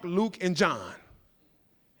 Mark, Luke, and John.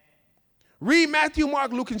 Read Matthew,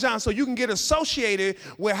 Mark, Luke, and John so you can get associated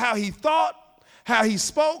with how he thought, how he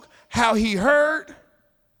spoke, how he heard.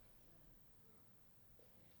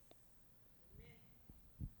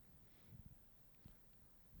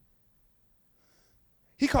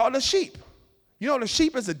 He called us sheep. You know the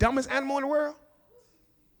sheep is the dumbest animal in the world?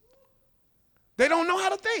 They don't know how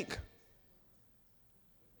to think.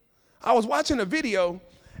 I was watching a video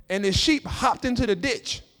and this sheep hopped into the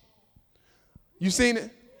ditch. You seen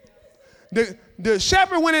it? The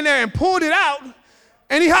shepherd went in there and pulled it out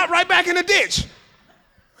and he hopped right back in the ditch.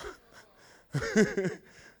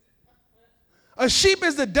 A sheep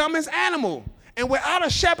is the dumbest animal, and without a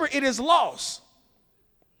shepherd it is lost.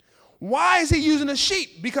 Why is he using a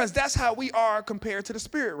sheep? Because that's how we are compared to the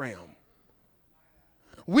spirit realm.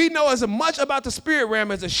 We know as much about the spirit realm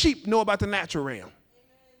as a sheep know about the natural realm.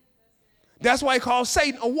 That's why he calls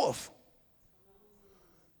Satan a wolf.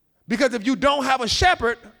 Because if you don't have a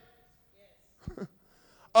shepherd,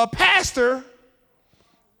 a pastor,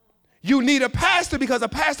 you need a pastor because a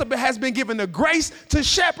pastor has been given the grace to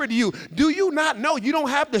shepherd you. Do you not know you don't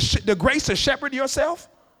have the grace to shepherd yourself?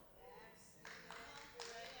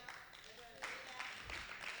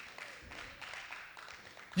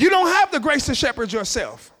 You don't have the grace to shepherd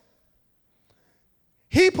yourself.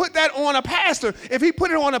 He put that on a pastor. If he put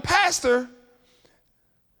it on a pastor,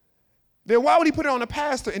 then why would he put it on a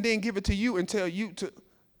pastor and then give it to you and tell you to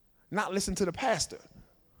not listen to the pastor?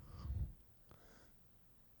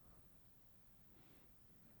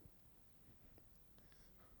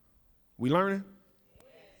 We learning?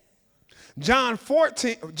 John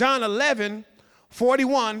 11,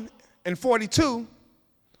 41 and 42.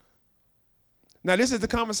 Now, this is the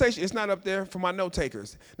conversation. It's not up there for my note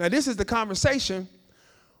takers. Now, this is the conversation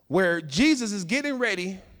where Jesus is getting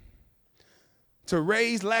ready to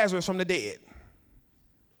raise Lazarus from the dead.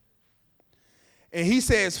 And he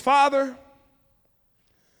says, Father,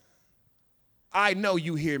 I know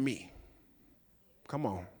you hear me. Come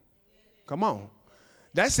on. Come on.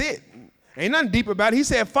 That's it. Ain't nothing deep about it. He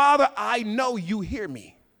said, Father, I know you hear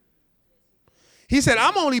me. He said,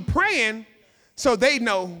 I'm only praying so they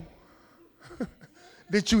know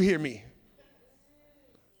that you hear me.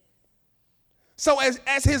 So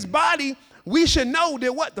as his body, we should know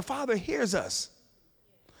that what? The Father hears us.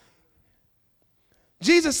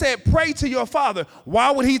 Jesus said, pray to your Father.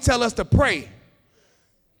 Why would he tell us to pray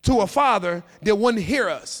to a Father that wouldn't hear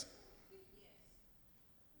us?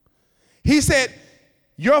 He said,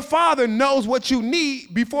 your Father knows what you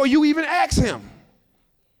need before you even ask him.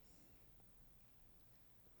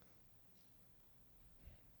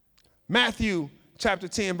 Matthew chapter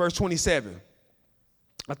 10, verse 27.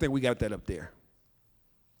 I think we got that up there.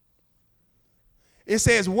 It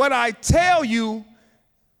says, what I tell you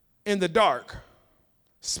in the dark,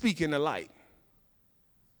 speak in the light.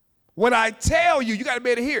 What I tell you, you got to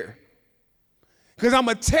be able to hear. Because I'm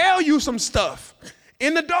going to tell you some stuff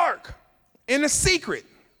in the dark, in the secret.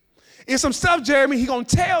 It's some stuff, Jeremy, he's going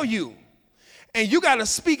to tell you. And you got to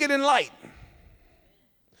speak it in light.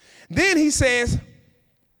 Then he says,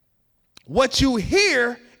 what you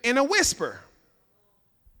hear in a whisper,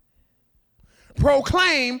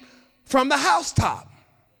 proclaim from the housetop.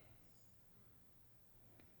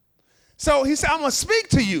 So he said, I'm going to speak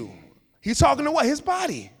to you. He's talking to what? His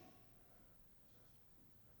body.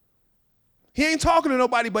 He ain't talking to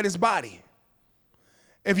nobody but his body.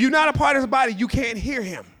 If you're not a part of his body, you can't hear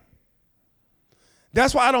him.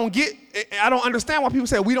 That's why I don't understand why people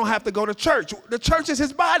say we don't have to go to church. The church is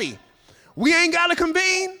his body. We ain't got to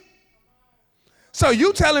convene. So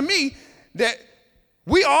you telling me that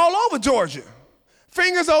we all over Georgia.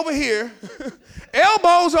 Fingers over here,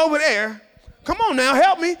 elbows over there. Come on now,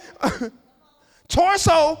 help me.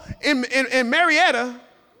 Torso in Marietta.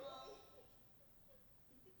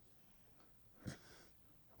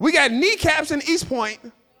 We got kneecaps in East Point.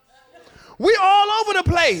 We all over the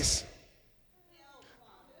place.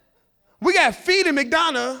 We got feet in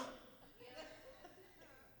McDonough,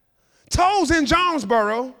 toes in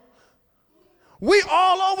Jonesboro. We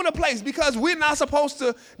all over the place because we're not supposed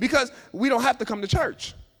to, because we don't have to come to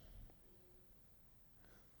church.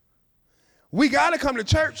 We got to come to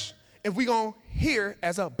church if we're going to hear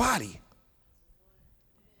as a body.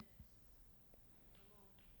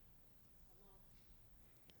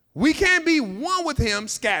 We can't be one with him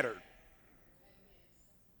scattered.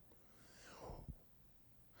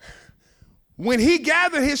 When he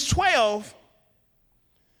gathered his 12,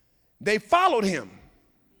 they followed him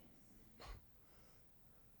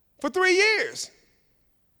for 3 years.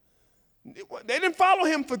 They didn't follow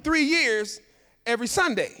him for 3 years every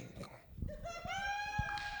Sunday.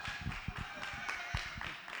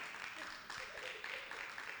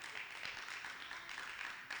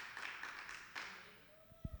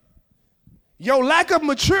 Your lack of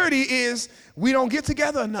maturity is we don't get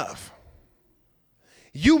together enough.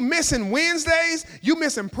 You missing Wednesdays, you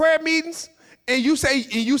missing prayer meetings, and you say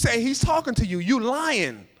he's talking to you. You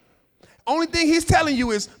lying. Only thing he's telling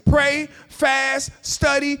you is pray, fast,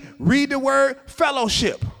 study, read the word,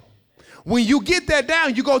 fellowship. When you get that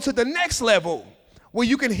down, you go to the next level where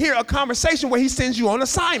you can hear a conversation where he sends you on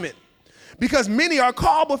assignment. Because many are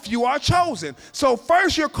called, but few are chosen. So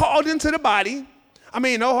first you're called into the body.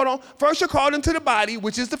 First you're called into the body,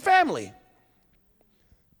 which is the family.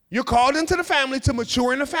 You're called into the family to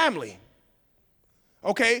mature in the family.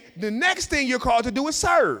 Okay? The next thing you're called to do is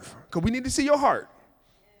serve, because we need to see your heart.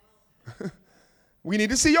 We need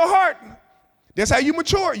to see your heart. That's how you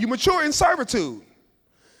mature. You mature in servitude.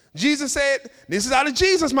 Jesus said, this is out of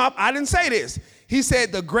Jesus' mouth. I didn't say this. He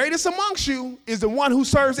said, the greatest amongst you is the one who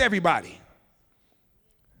serves everybody.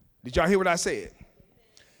 Did y'all hear what I said?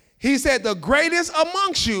 He said, the greatest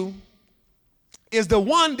amongst you is the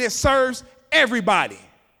one that serves everybody. I'm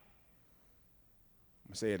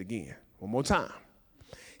going to say it again, one more time.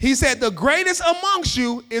 He said, the greatest amongst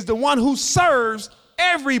you is the one who serves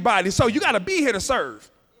everybody. So you got to be here to serve.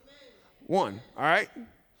 One, all right?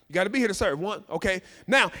 You got to be here to serve. One, okay?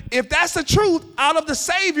 Now, if that's the truth, out of the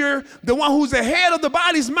Savior, the one who's the head of the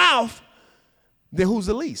body's mouth, then who's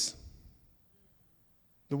the least?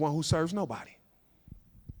 The one who serves nobody.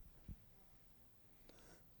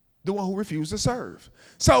 The one who refused to serve.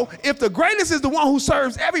 So if the greatest is the one who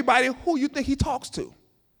serves everybody, who you think he talks to?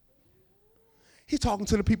 He's talking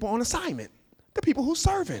to the people on assignment, the people who's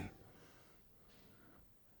serving.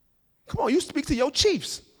 Come on, you speak to your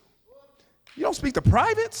chiefs. You don't speak to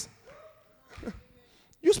privates.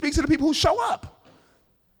 You speak to the people who show up,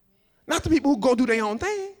 not the people who go do their own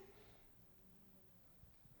thing.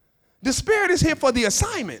 The Spirit is here for the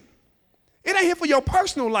assignment. It ain't here for your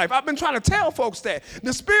personal life. I've been trying to tell folks that.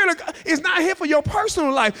 The Spirit of God is not here for your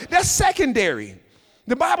personal life. That's secondary.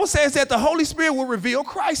 The Bible says that the Holy Spirit will reveal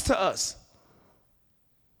Christ to us.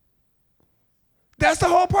 That's the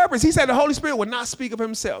whole purpose. He said the Holy Spirit would not speak of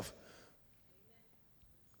himself.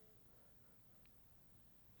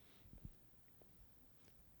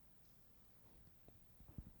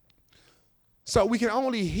 So we can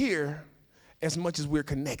only hear as much as we're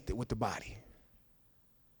connected with the body.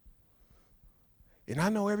 And I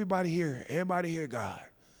know everybody hear God.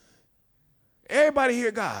 Everybody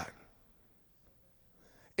hear God.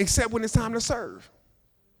 Except when it's time to serve.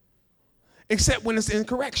 Except when it's in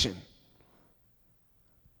correction.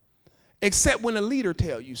 Except when the leader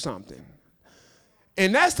tell you something.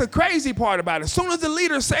 And that's the crazy part about it. As soon as the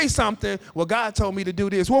leader say something, well, God told me to do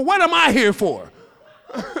this. Well, what am I here for?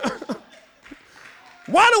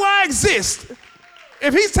 Why do I exist?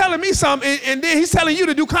 If he's telling me something and then he's telling you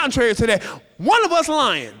to do contrary to that, one of us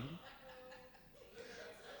lying.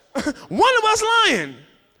 One of us lying.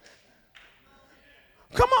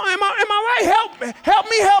 Come on, am I right? Help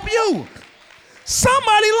me help you.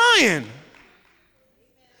 Somebody lying.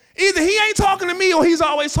 Either he ain't talking to me or he's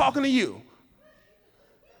always talking to you.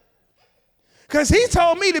 Because he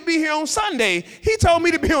told me to be here on Sunday. He told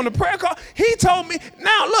me to be on the prayer call. He told me,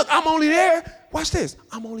 now look, I'm only there. Watch this.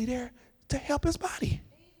 I'm only there to help his body.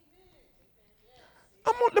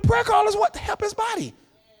 The prayer call is what? To help his body.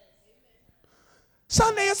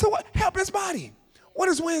 Sunday is to what? Help his body. What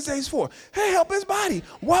is Wednesdays for? Hey, help his body.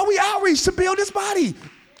 Why we outreach? To build his body.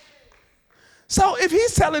 So if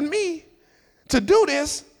he's telling me to do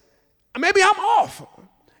this, maybe I'm off.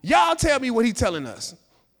 Y'all tell me what he's telling us,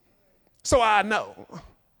 so I know.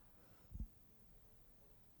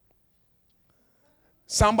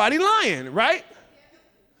 Somebody lying, right?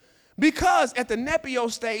 Because at the Nepio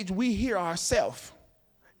stage, we hear ourselves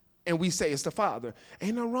and we say it's the Father.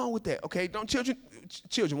 Ain't nothing wrong with that, okay?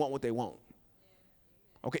 Children want what they want.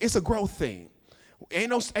 Okay, it's a growth thing. Ain't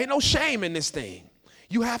no shame in this thing.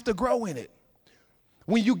 You have to grow in it.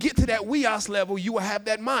 When you get to that weos level, you will have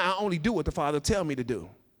that mind. I only do what the Father tell me to do.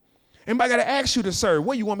 Anybody got to ask you to serve?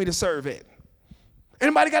 Where you want me to serve at?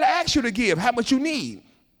 Anybody got to ask you to give? How much you need?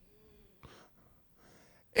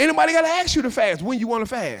 Anybody got to ask you to fast? When you want to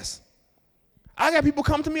fast? I got people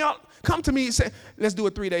come to me and say, let's do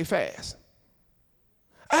a 3-day fast.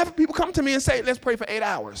 I have people come to me and say, let's pray for 8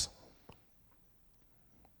 hours.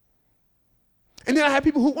 And then I have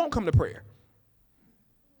people who won't come to prayer.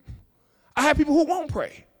 I have people who won't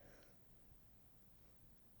pray.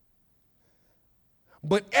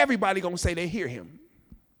 But everybody gonna say they hear him.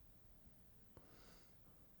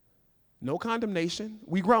 No condemnation.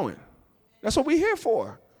 We growing. That's what we here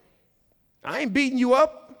for. I ain't beating you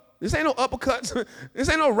up. This ain't no uppercuts. This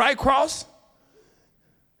ain't no right cross.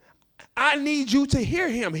 I need you to hear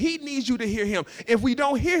him. He needs you to hear him. If we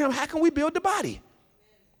don't hear him, how can we build the body?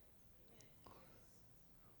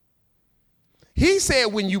 He said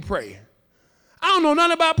when you pray. I don't know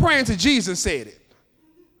nothing about praying till Jesus said it.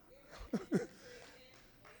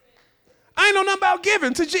 I ain't know nothing about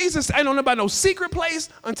giving to Jesus. I ain't know nothing about no secret place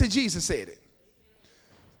until Jesus said it.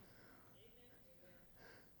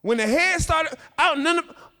 When the head started,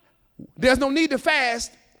 there's no need to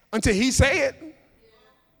fast until he said.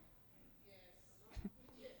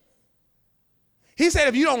 He said,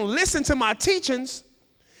 if you don't listen to my teachings,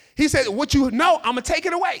 he said, what you know, I'm going to take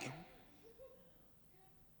it away.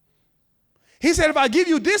 He said, if I give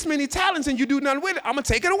you this many talents and you do nothing with it, I'm going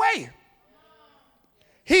to take it away.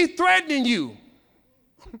 He's threatening you.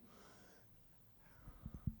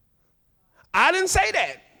 I didn't say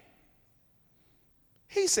that.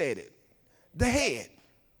 He said it. The head.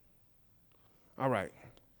 All right.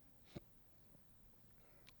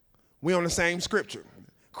 We're on the same scripture.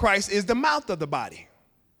 Christ is the mouth of the body.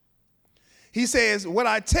 He says, what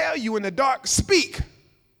I tell you in the dark, speak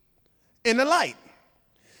in the light.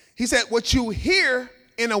 He said, what you hear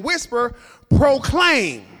in a whisper,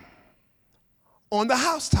 proclaim on the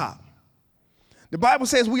housetop. The Bible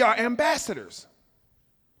says we are ambassadors.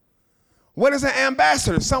 What is an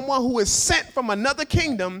ambassador? Someone who is sent from another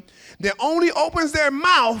kingdom that only opens their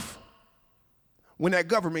mouth when that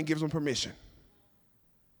government gives them permission.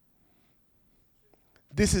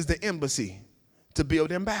 This is the embassy to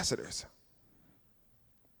build ambassadors.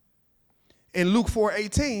 In Luke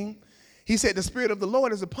 4:18, he said, the Spirit of the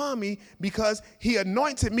Lord is upon me because he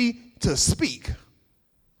anointed me to speak.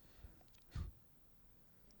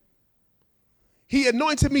 He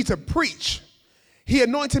anointed me to preach. He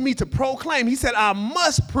anointed me to proclaim. He said, I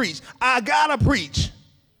must preach. I gotta preach.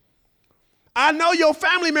 I know your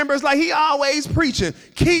family members like he always preaching.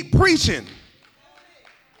 Keep preaching.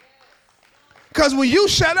 Because when you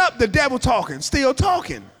shut up, the devil talking, still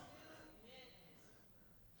talking.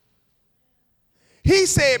 He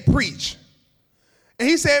said preach. And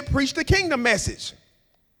he said preach the kingdom message.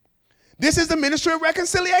 This is the ministry of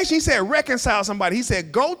reconciliation. He said reconcile somebody. He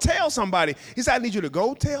said go tell somebody. He said I need you to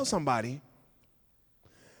go tell somebody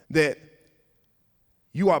that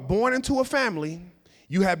you are born into a family,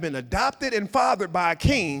 you have been adopted and fathered by a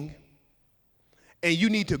king, and you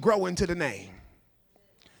need to grow into the name.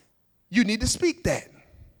 You need to speak that.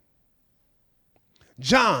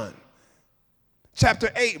 John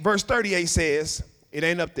chapter 8 verse 38 says, it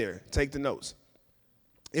ain't up there, take the notes.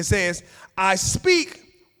 It says, I speak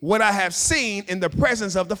what I have seen in the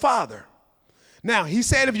presence of the Father. Now, he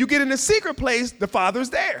said if you get in the secret place, the Father's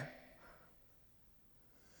there.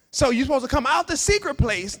 So you're supposed to come out the secret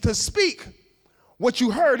place to speak what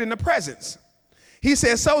you heard in the presence. He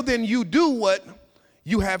said, so then you do what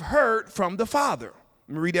you have heard from the Father.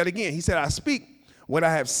 Let me read that again. He said, I speak what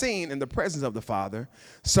I have seen in the presence of the Father.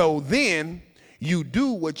 So then you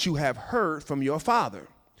do what you have heard from your Father.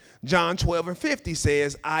 John 12:50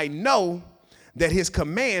 says, I know that his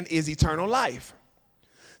command is eternal life.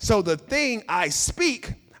 So the thing I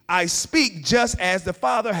speak just as the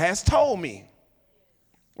Father has told me.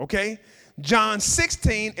 Okay? John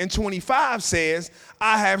 16:25 says,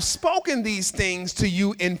 I have spoken these things to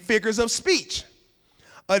you in figures of speech.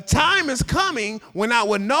 A time is coming when I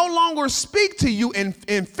will no longer speak to you in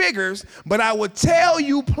figures, but I will tell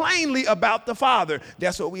you plainly about the Father.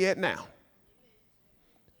 That's what we at now.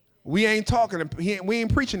 We ain't talking, we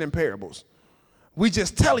ain't preaching in parables. We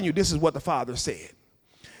just telling you this is what the Father said.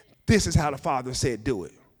 This is how the Father said do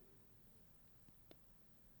it.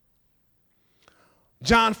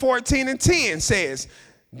 John 14:10 says,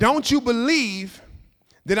 don't you believe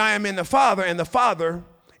that I am in the Father and the Father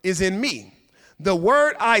is in me? The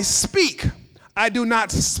word I speak, I do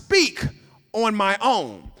not speak on my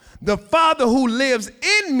own. The Father who lives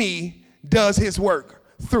in me does his work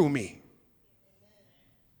through me.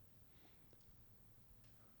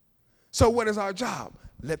 So what is our job?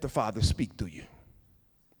 Let the Father speak through you.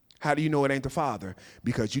 How do you know it ain't the Father?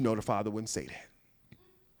 Because you know the Father wouldn't say that.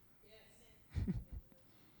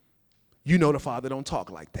 You know the Father don't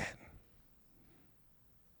talk like that.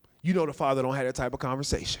 You know the Father don't have that type of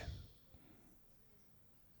conversation.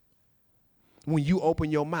 When you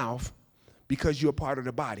open your mouth, because you're a part of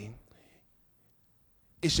the body,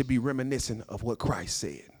 it should be reminiscent of what Christ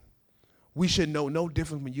said. We should know no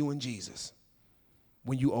difference from you and Jesus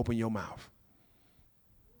when you open your mouth.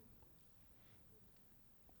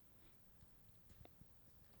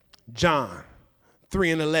 John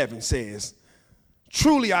 3:11 says,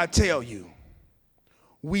 truly I tell you,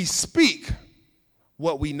 we speak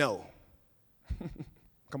what we know.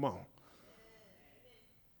 Come on.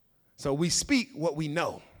 So we speak what we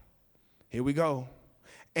know. Here we go.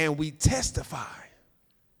 And we testify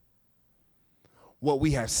what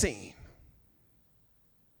we have seen.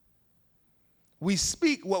 We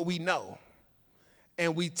speak what we know.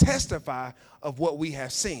 And we testify of what we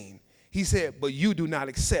have seen. He said, but you do not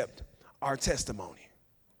accept our testimony.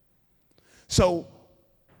 So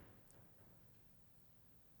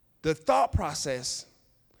the thought process,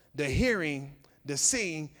 the hearing, the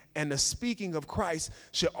seeing, and the speaking of Christ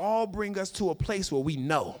should all bring us to a place where we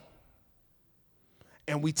know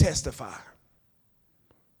and we testify.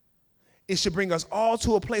 It should bring us all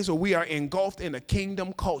to a place where we are engulfed in a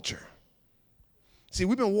kingdom culture. See,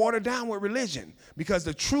 we've been watered down with religion because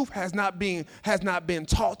the truth has not been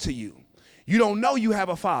taught to you. You don't know you have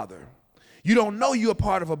a Father. You don't know you're a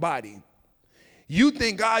part of a body. You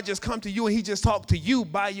think God just come to you and he just talked to you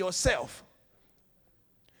by yourself.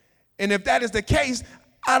 And if that is the case,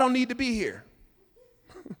 I don't need to be here.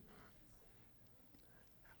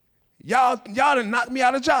 Y'all done knocked me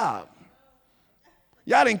out of job.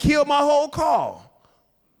 Y'all done killed my whole call.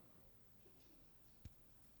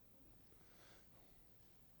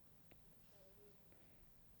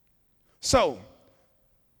 So,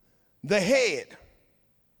 the head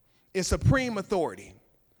is supreme authority,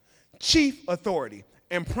 chief authority,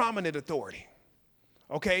 and prominent authority.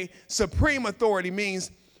 Okay? Supreme authority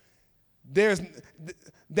means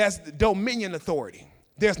that's dominion authority.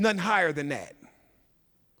 There's nothing higher than that.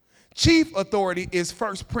 Chief authority is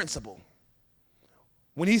first principle.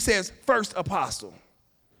 When he says first apostle.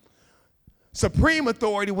 Supreme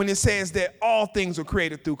authority when it says that all things were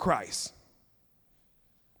created through Christ.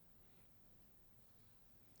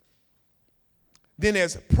 Then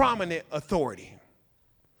there's prominent authority.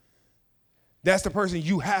 That's the person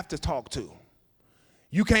you have to talk to.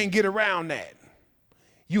 You can't get around that.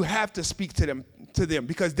 You have to speak to them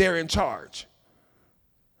because they're in charge.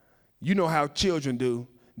 You know how children do.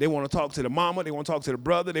 They want to talk to the mama, they want to talk to the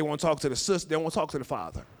brother, they want to talk to the sister, they want to talk to the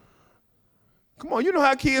father. Come on, you know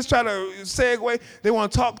how kids try to segue? They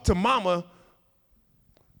want to talk to mama.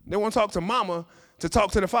 They want to talk to mama to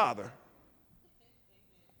talk to the father.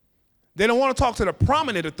 They don't want to talk to the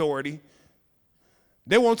prominent authority.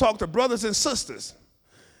 They want to talk to brothers and sisters.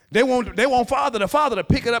 They want the father to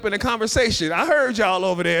pick it up in a conversation. I heard y'all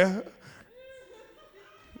over there.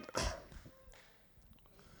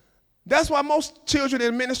 That's why most children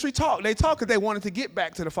in ministry talk. They talk because they wanted to get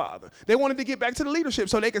back to the Father. They wanted to get back to the leadership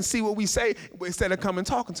so they can see what we say instead of coming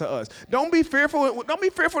talking to us. Don't be fearful. Don't be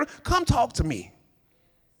fearful. Come talk to me.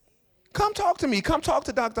 Come talk to me. Come talk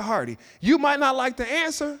to Dr. Hardy. You might not like the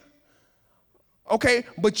answer, okay,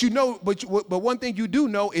 but you know, but one thing you do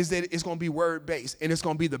know is that it's going to be word-based and it's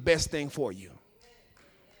going to be the best thing for you.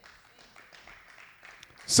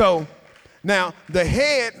 So Now, the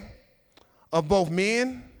head of both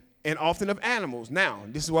men and often of animals. Now,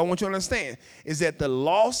 this is what I want you to understand, is that the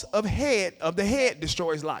loss of the head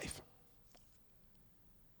destroys life.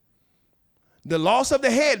 The loss of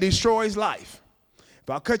the head destroys life. If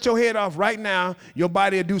I cut your head off right now, your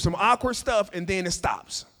body will do some awkward stuff and then it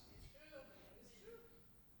stops.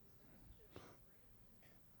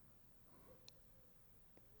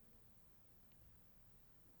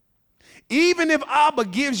 Even if Abba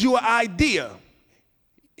gives you an idea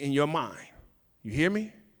in your mind, you hear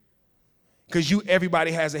me? Because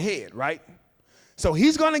everybody has a head, right? So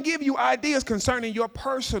he's going to give you ideas concerning your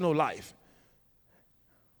personal life.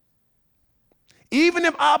 Even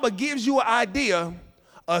if Abba gives you an idea,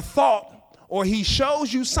 a thought, or he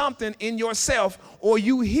shows you something in yourself, or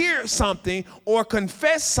you hear something or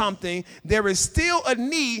confess something, there is still a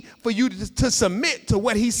need for you to submit to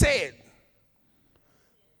what he said.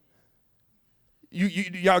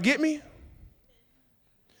 Y'all get me?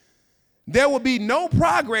 There will be no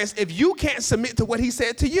progress if you can't submit to what he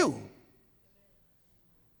said to you.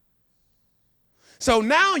 So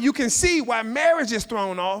now you can see why marriage is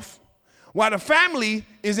thrown off, why the family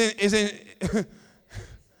is in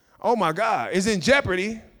oh my God, is in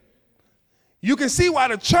jeopardy. You can see why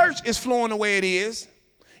the church is flowing the way it is.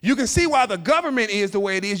 You can see why the government is the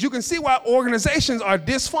way it is. You can see why organizations are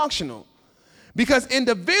dysfunctional. Because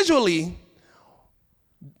individually,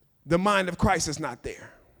 the mind of Christ is not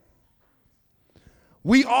there.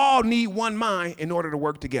 We all need one mind in order to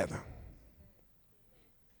work together.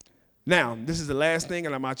 Now, this is the last thing,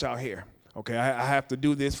 and I'm out y'all here. Okay, I have to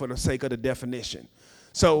do this for the sake of the definition.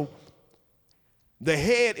 So, the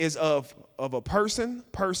head is of a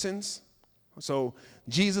persons. So,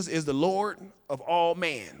 Jesus is the Lord of all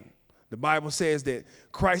man. The Bible says that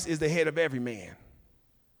Christ is the head of every man.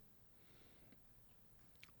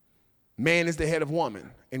 Man is the head of woman,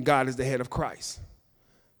 and God is the head of Christ.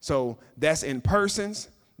 So that's in persons,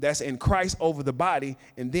 that's in Christ over the body,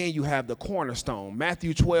 and then you have the cornerstone.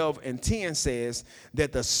 Matthew 12:10 says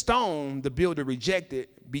that the stone the builder rejected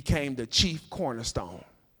became the chief cornerstone.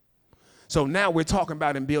 So now we're talking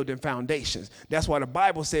about in building foundations. That's why the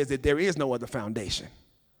Bible says that there is no other foundation.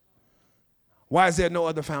 Why is there no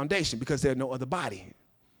other foundation? Because there's no other body.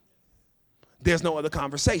 There's no other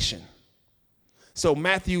conversation. So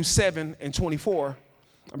Matthew 7:24,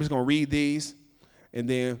 I'm just going to read these, and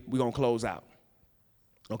then we're going to close out.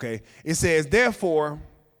 Okay? It says, therefore,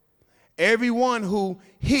 everyone who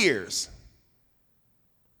hears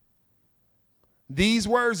these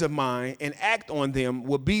words of mine and act on them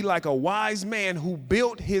will be like a wise man who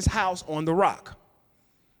built his house on the rock.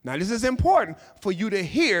 Now, this is important for you to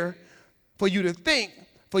hear, for you to think,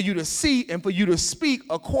 for you to see, and for you to speak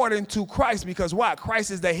according to Christ. Because why?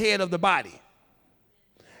 Christ is the head of the body.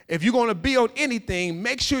 If you're going to build anything,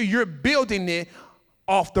 make sure you're building it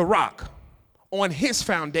off the rock, on his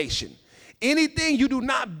foundation. Anything you do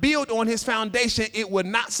not build on his foundation, it will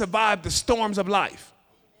not survive the storms of life.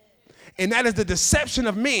 And that is the deception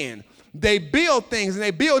of men. They build things, and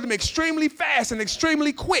they build them extremely fast and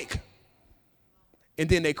extremely quick, and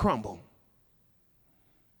then they crumble.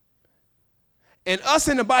 And us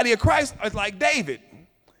in the body of Christ are like David.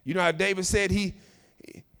 You know how David said he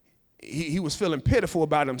was feeling pitiful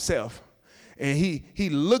about himself, and he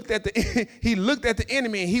looked at the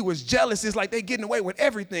enemy, and he was jealous. It's like they're getting away with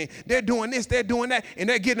everything. They're doing this, they're doing that, and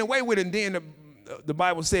they're getting away with it. And then the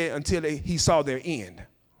Bible said until he saw their end.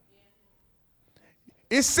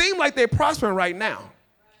 It seemed like they're prospering right now.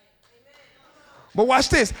 But watch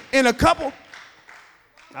this. In a couple,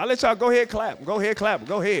 I'll let y'all go ahead clap. Go ahead clap.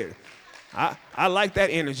 Go ahead. I like that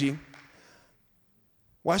energy.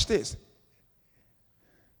 Watch this.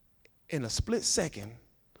 In a split second,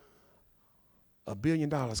 $1 billion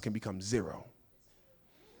can become zero.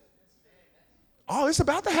 Oh, it's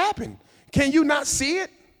about to happen. Can you not see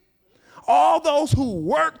it? All those who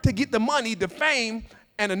work to get the money, the fame,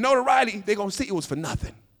 and the notoriety, they're going to see it was for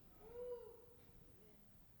nothing.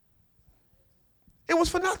 It was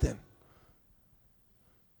for nothing.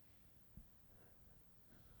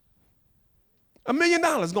 $1 million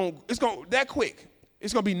it's going that quick.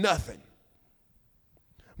 It's going to be nothing.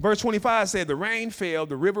 Verse 25 said, the rain fell,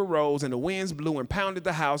 the river rose, and the winds blew and pounded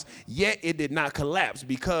the house, yet it did not collapse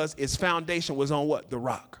because its foundation was on what? The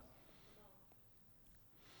rock.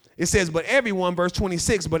 It says, but everyone, verse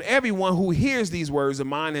 26, but everyone who hears these words of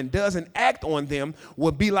mine and doesn't act on them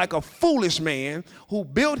will be like a foolish man who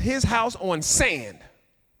built his house on sand.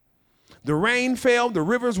 The rain fell, the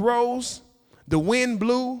rivers rose, the wind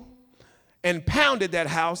blew and pounded that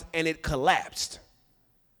house, and it collapsed.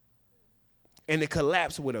 And it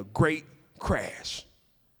collapsed with a great crash.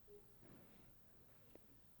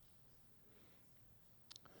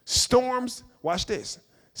 Storms, watch this.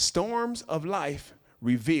 Storms of life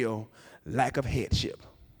reveal lack of headship.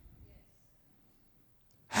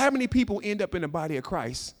 How many people end up in the body of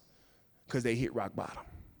Christ because they hit rock bottom?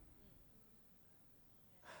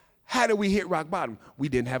 How did we hit rock bottom? We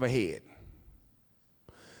didn't have a head.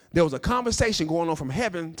 There was a conversation going on from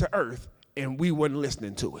heaven to earth, and we weren't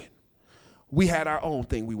listening to it. We had our own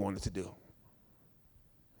thing we wanted to do.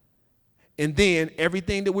 And then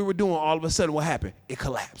everything that we were doing, all of a sudden, what happened? It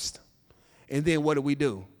collapsed. And then what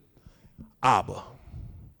do? Abba.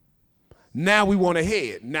 Now we want a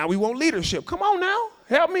head. Now we want leadership. Come on now.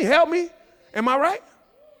 Help me. Am I right?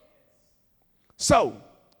 So,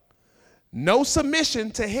 no submission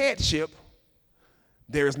to headship,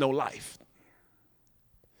 there is no life.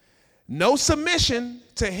 No submission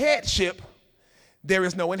to headship, there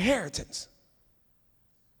is no inheritance.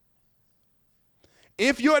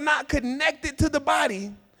 If you're not connected to the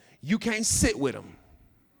body, you can't sit with them.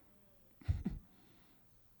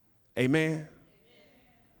 Amen.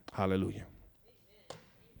 Hallelujah.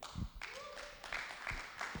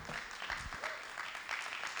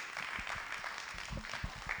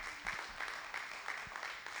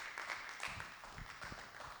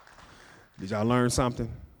 Did y'all learn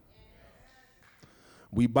something?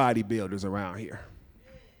 We bodybuilders around here.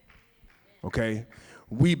 Okay?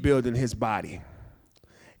 We building his body.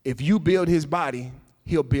 If you build his body,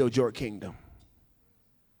 he'll build your kingdom.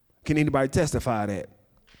 Can anybody testify that?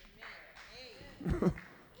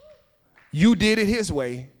 You did it his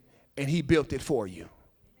way, and he built it for you.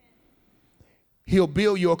 He'll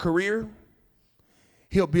build your career.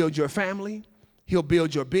 He'll build your family. He'll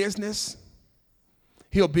build your business.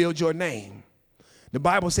 He'll build your name. The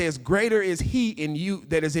Bible says, greater is he in you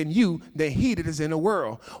that is in you than he that is in the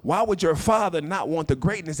world. Why would your Father not want the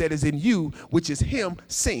greatness that is in you, which is him,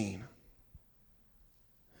 seen?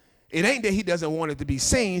 It ain't that he doesn't want it to be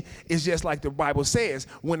seen. It's just like the Bible says,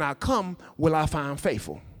 when I come, will I find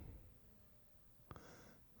faithful?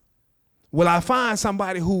 Will I find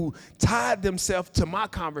somebody who tied themselves to my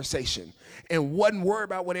conversation and wasn't worried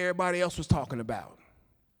about what everybody else was talking about?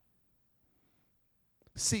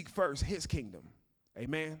 Seek first his kingdom.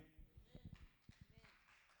 Amen.